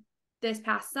there this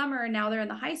past summer, and now they're in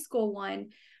the high school one.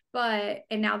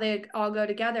 And now they all go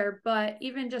together. But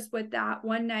even just with that,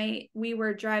 one night we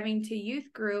were driving to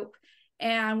youth group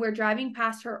and we're driving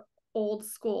past her old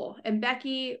school, and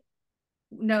Becky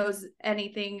knows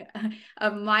anything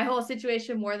of my whole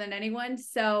situation more than anyone.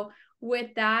 So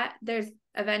with that, there's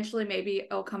eventually, maybe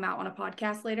it'll come out on a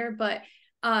podcast later, but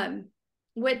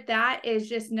with that is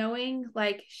just knowing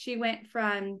like she went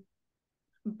from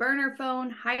burner phone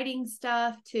hiding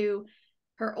stuff to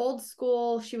her old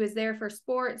school. She was there for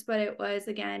sports, but it was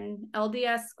again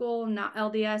LDS school, not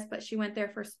LDS, but she went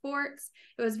there for sports.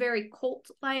 It was very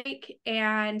cult-like.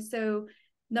 And so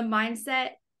the mindset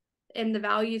and the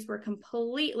values were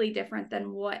completely different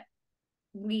than what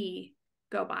we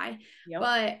go by. Yep.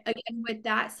 But again, with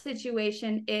that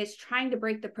situation is trying to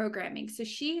break the programming. So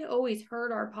she always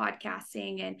heard our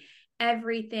podcasting and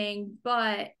everything,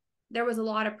 but there was a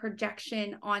lot of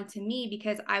projection onto me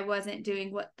because I wasn't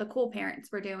doing what the cool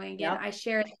parents were doing. Yep. And I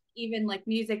shared even like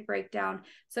music breakdown.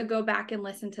 So go back and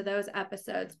listen to those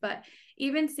episodes. But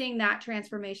even seeing that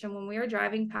transformation when we were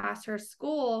driving past her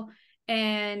school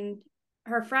and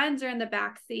her friends are in the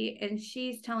back seat and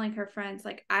she's telling her friends,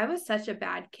 like, I was such a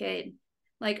bad kid.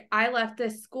 Like, I left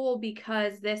this school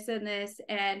because this and this.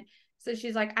 And so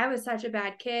she's like, I was such a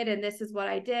bad kid and this is what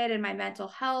I did and my mental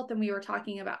health. And we were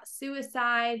talking about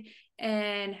suicide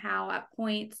and how at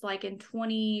points like in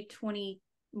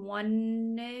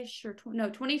 2021-ish or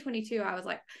 2022, I was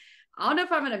like, I don't know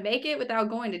if I'm going to make it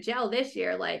without going to jail this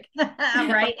year. Like,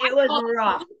 right. It was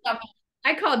rough.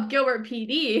 I called Gilbert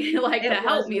PD like to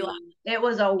help me. It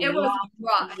was a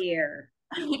rough year.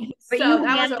 But so you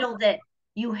handled it.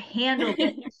 You handled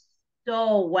it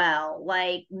so well,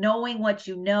 like knowing what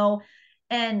you know.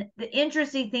 And the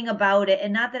interesting thing about it,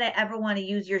 and not that I ever want to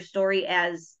use your story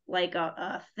as like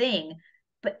a thing,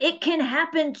 but it can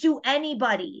happen to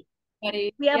anybody.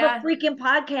 We have a freaking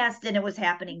podcast and it was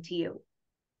happening to you.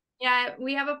 Yeah,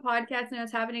 we have a podcast and it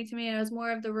was happening to me, and it was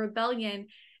more of the rebellion.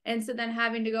 And so then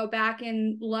having to go back,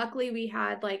 and luckily we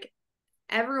had like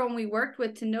everyone we worked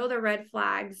with to know the red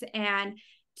flags and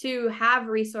to have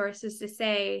resources to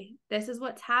say, this is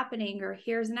what's happening, or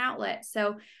here's an outlet.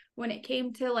 So when it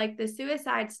came to like the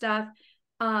suicide stuff,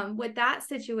 with that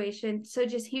situation, so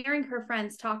just hearing her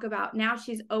friends talk about, now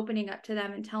she's opening up to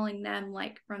them and telling them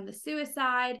like from the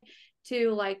suicide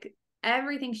to like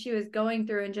everything she was going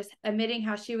through, and just admitting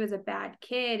how she was a bad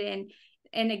kid.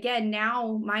 And again,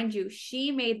 now, mind you,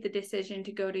 she made the decision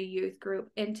to go to youth group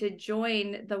and to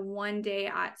join the one day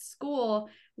at school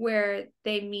where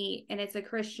they meet, and it's a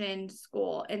Christian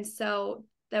school. And so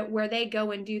that where they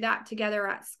go and do that together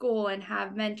at school and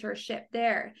have mentorship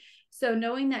there. So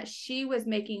knowing that she was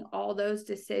making all those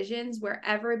decisions where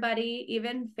everybody,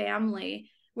 even family,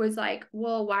 was like,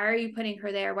 well, why are you putting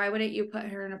her there? Why wouldn't you put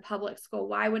her in a public school?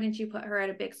 Why wouldn't you put her at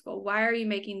a big school? Why are you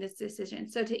making this decision?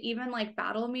 So to even like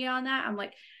battle me on that, I'm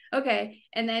like, okay.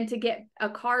 And then to get a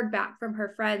card back from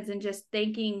her friends and just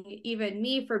thanking even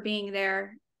me for being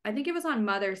there. I think it was on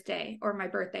Mother's Day or my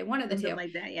birthday, one of the Something two.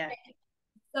 like that, yeah.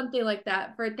 Something like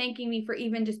that, for thanking me for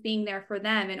even just being there for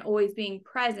them and always being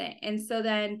present. And so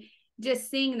then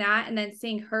just seeing that, and then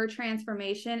seeing her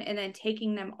transformation, and then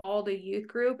taking them all to youth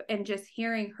group and just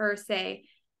hearing her say,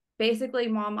 basically,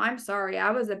 Mom, I'm sorry,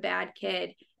 I was a bad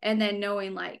kid. And then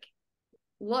knowing like,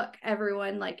 look,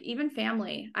 everyone, like even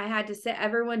family, I had to sit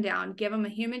everyone down, give them a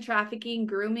human trafficking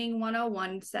grooming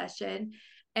 101 session.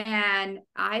 And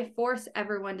I force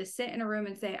everyone to sit in a room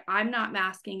and say, I'm not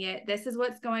masking it. This is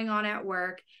what's going on at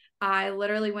work. I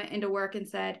literally went into work and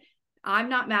said, I'm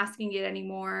not masking it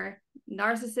anymore.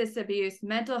 Narcissist abuse,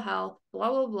 mental health, blah,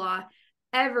 blah, blah.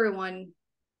 Everyone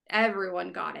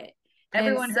got it.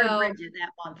 Everyone heard Bridget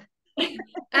that month.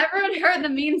 Everyone heard the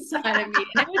mean side of me.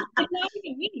 And it's not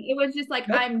even mean. It was just like,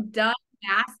 nope. I'm done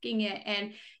masking it.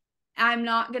 And I'm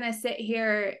not going to sit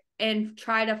here and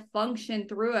try to function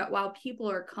through it while people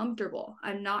are comfortable.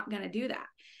 I'm not going to do that.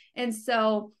 And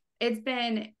so it's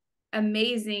been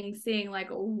amazing seeing like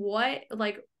what,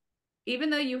 like,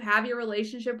 even though you have your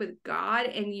relationship with God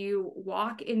and you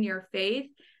walk in your faith,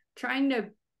 trying to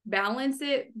balance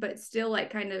it, but still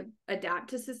like kind of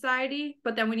adapt to society.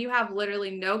 But then when you have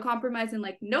literally no compromise and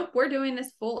like, nope, we're doing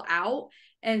this full out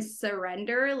and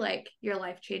surrender, like your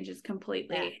life changes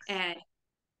completely. Yes. And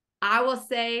I will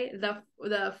say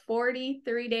the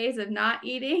 43 days of not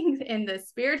eating and the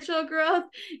spiritual growth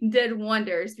did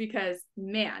wonders, because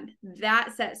man,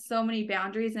 that set so many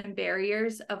boundaries and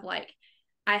barriers of like,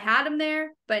 I had them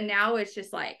there, but now it's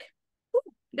just like,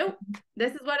 nope,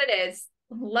 this is what it is.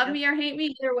 Love me or hate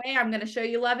me, either way, I'm going to show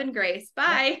you love and grace.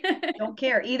 Bye. Don't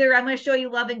care. Either I'm going to show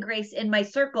you love and grace in my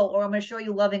circle, or I'm going to show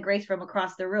you love and grace from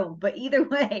across the room. But either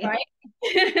way, right?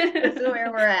 This is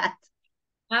where we're at.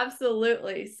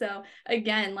 Absolutely. So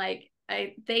again, like,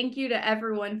 I thank you to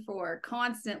everyone for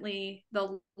constantly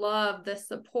the love, the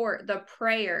support, the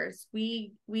prayers.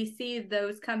 We see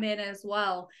those come in as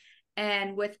well.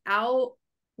 And without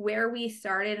where we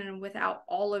started and without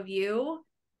all of you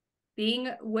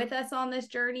being with us on this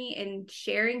journey and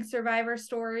sharing survivor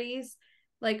stories,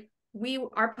 like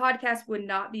our podcast would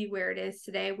not be where it is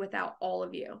today without all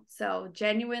of you. So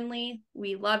genuinely,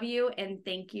 we love you and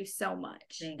thank you so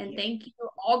much. Thank you.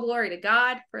 All glory to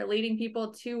God for leading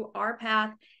people to our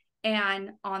path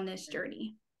and on this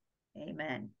journey.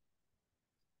 Amen.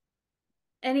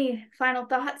 Any final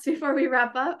thoughts before we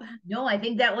wrap up? No, I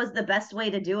think that was the best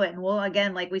way to do it. And we'll,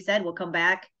 again, like we said, we'll come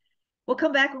back. We'll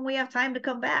come back when we have time to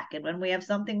come back and when we have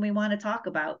something we want to talk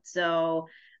about. So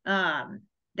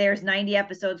there's 90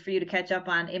 episodes for you to catch up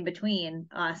on in between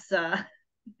us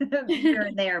here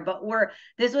and there. But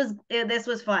this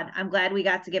was fun. I'm glad we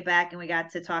got to get back and we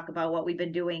got to talk about what we've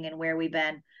been doing and where we've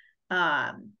been.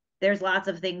 There's lots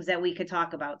of things that we could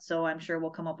talk about. So I'm sure we'll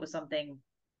come up with something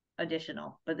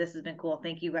additional, but this has been cool.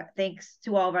 Thank you. Thanks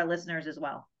to all of our listeners as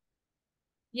well.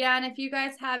 Yeah. And if you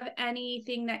guys have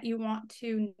anything that you want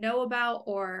to know about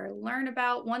or learn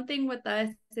about, one thing with us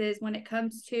is when it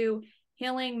comes to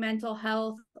healing, mental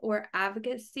health, or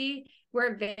advocacy,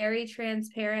 we're very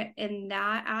transparent in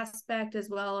that aspect as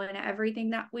well in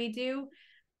everything that we do.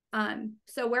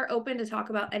 So we're open to talk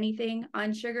about anything,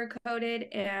 unsugar-coated,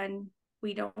 and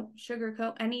we don't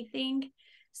sugarcoat anything.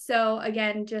 So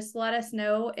again, just let us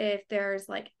know if there's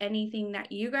like anything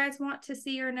that you guys want to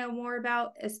see or know more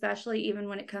about, especially even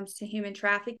when it comes to human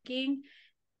trafficking.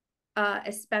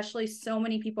 Especially so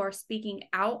many people are speaking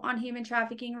out on human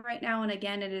trafficking right now. And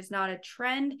again, it is not a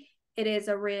trend. It is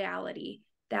a reality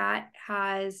that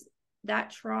has that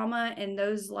trauma and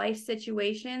those life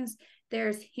situations.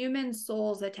 There's human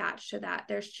souls attached to that.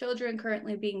 There's children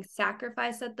currently being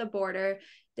sacrificed at the border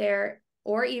there,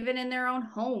 or even in their own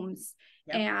homes.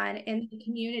 Yep. And in the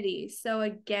community. So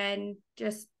again,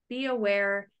 just be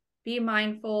aware, be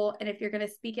mindful. And if you're going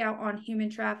to speak out on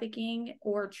human trafficking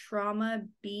or trauma,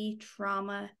 be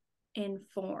trauma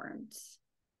informed.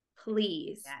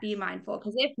 Please be mindful.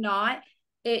 Because if not,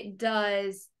 it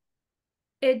does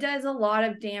a lot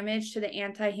of damage to the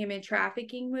anti-human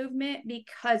trafficking movement,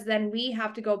 because then we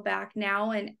have to go back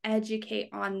now and educate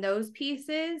on those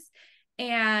pieces.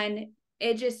 And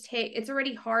it's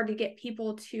already hard to get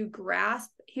people to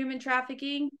grasp human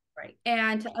trafficking, right,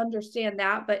 and to understand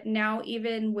that. But now,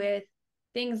 even with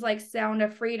things like Sound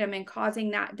of Freedom and causing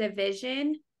that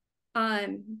division,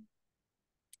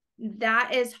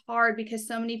 that is hard because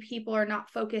so many people are not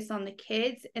focused on the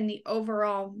kids and the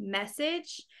overall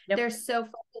message. Yep. They're so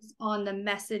focused on the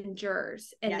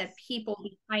messengers and the people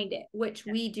behind it, which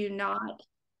we do not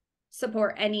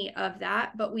support any of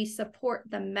that, but we support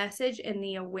the message and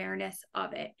the awareness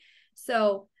of it.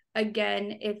 So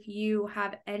again, if you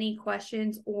have any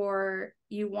questions or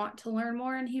you want to learn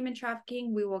more on human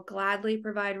trafficking, we will gladly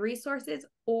provide resources,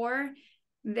 or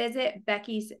visit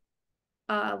Becky's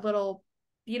little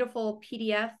beautiful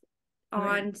PDF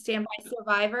on Standby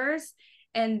Survivors.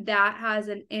 And that has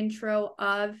an intro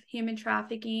of human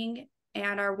trafficking,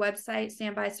 and our website,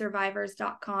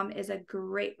 standbysurvivors.com, is a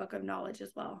great book of knowledge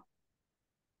as well.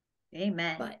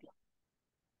 Amen. But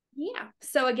yeah.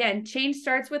 So again, change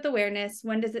starts with awareness.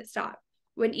 When does it stop?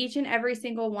 When each and every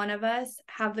single one of us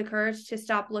have the courage to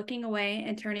stop looking away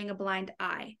and turning a blind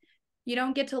eye. You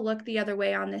don't get to look the other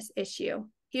way on this issue.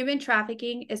 Human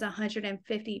trafficking is a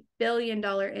 $150 billion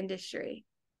industry.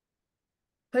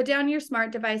 Put down your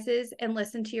smart devices and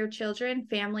listen to your children,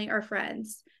 family, or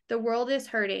friends. The world is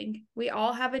hurting. We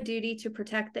all have a duty to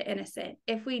protect the innocent.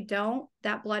 If we don't,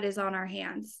 that blood is on our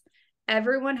hands.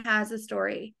 Everyone has a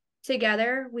story.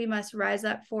 Together, we must rise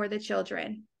up for the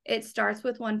children. It starts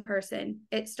with one person.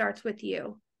 It starts with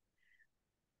you.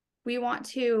 We want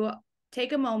to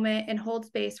take a moment and hold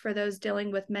space for those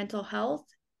dealing with mental health,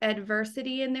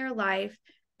 adversity in their life,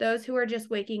 those who are just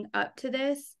waking up to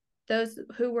this, those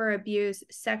who were abused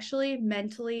sexually,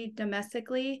 mentally,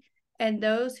 domestically, and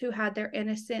those who had their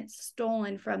innocence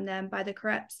stolen from them by the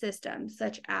corrupt system,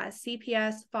 such as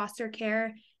CPS, foster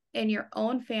care, in your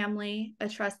own family, a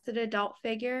trusted adult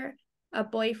figure, a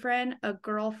boyfriend, a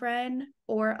girlfriend,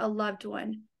 or a loved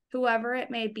one, whoever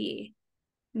it may be.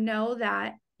 Know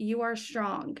that you are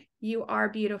strong, you are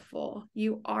beautiful,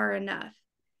 you are enough.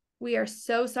 We are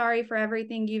so sorry for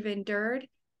everything you've endured.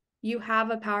 You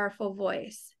have a powerful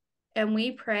voice. And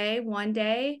we pray one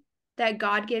day that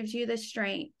God gives you the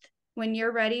strength when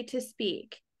you're ready to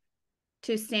speak,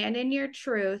 to stand in your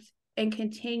truth and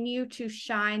continue to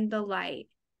shine the light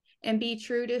and be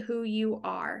true to who you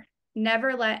are.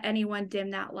 Never let anyone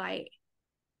dim that light.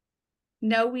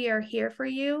 Know we are here for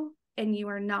you and you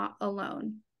are not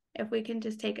alone. If we can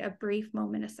just take a brief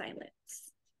moment of silence.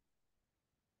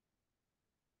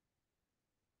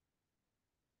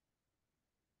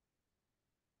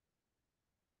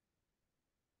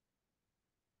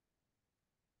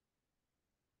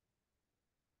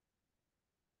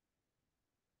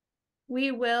 We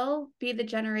will be the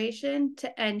generation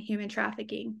to end human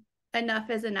trafficking. Enough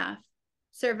is enough.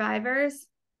 Survivors,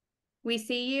 we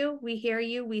see you, we hear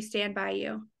you, we stand by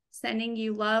you. Sending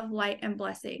you love, light, and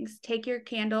blessings. Take your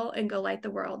candle and go light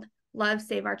the world. Love,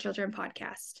 Save Our Children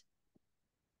podcast.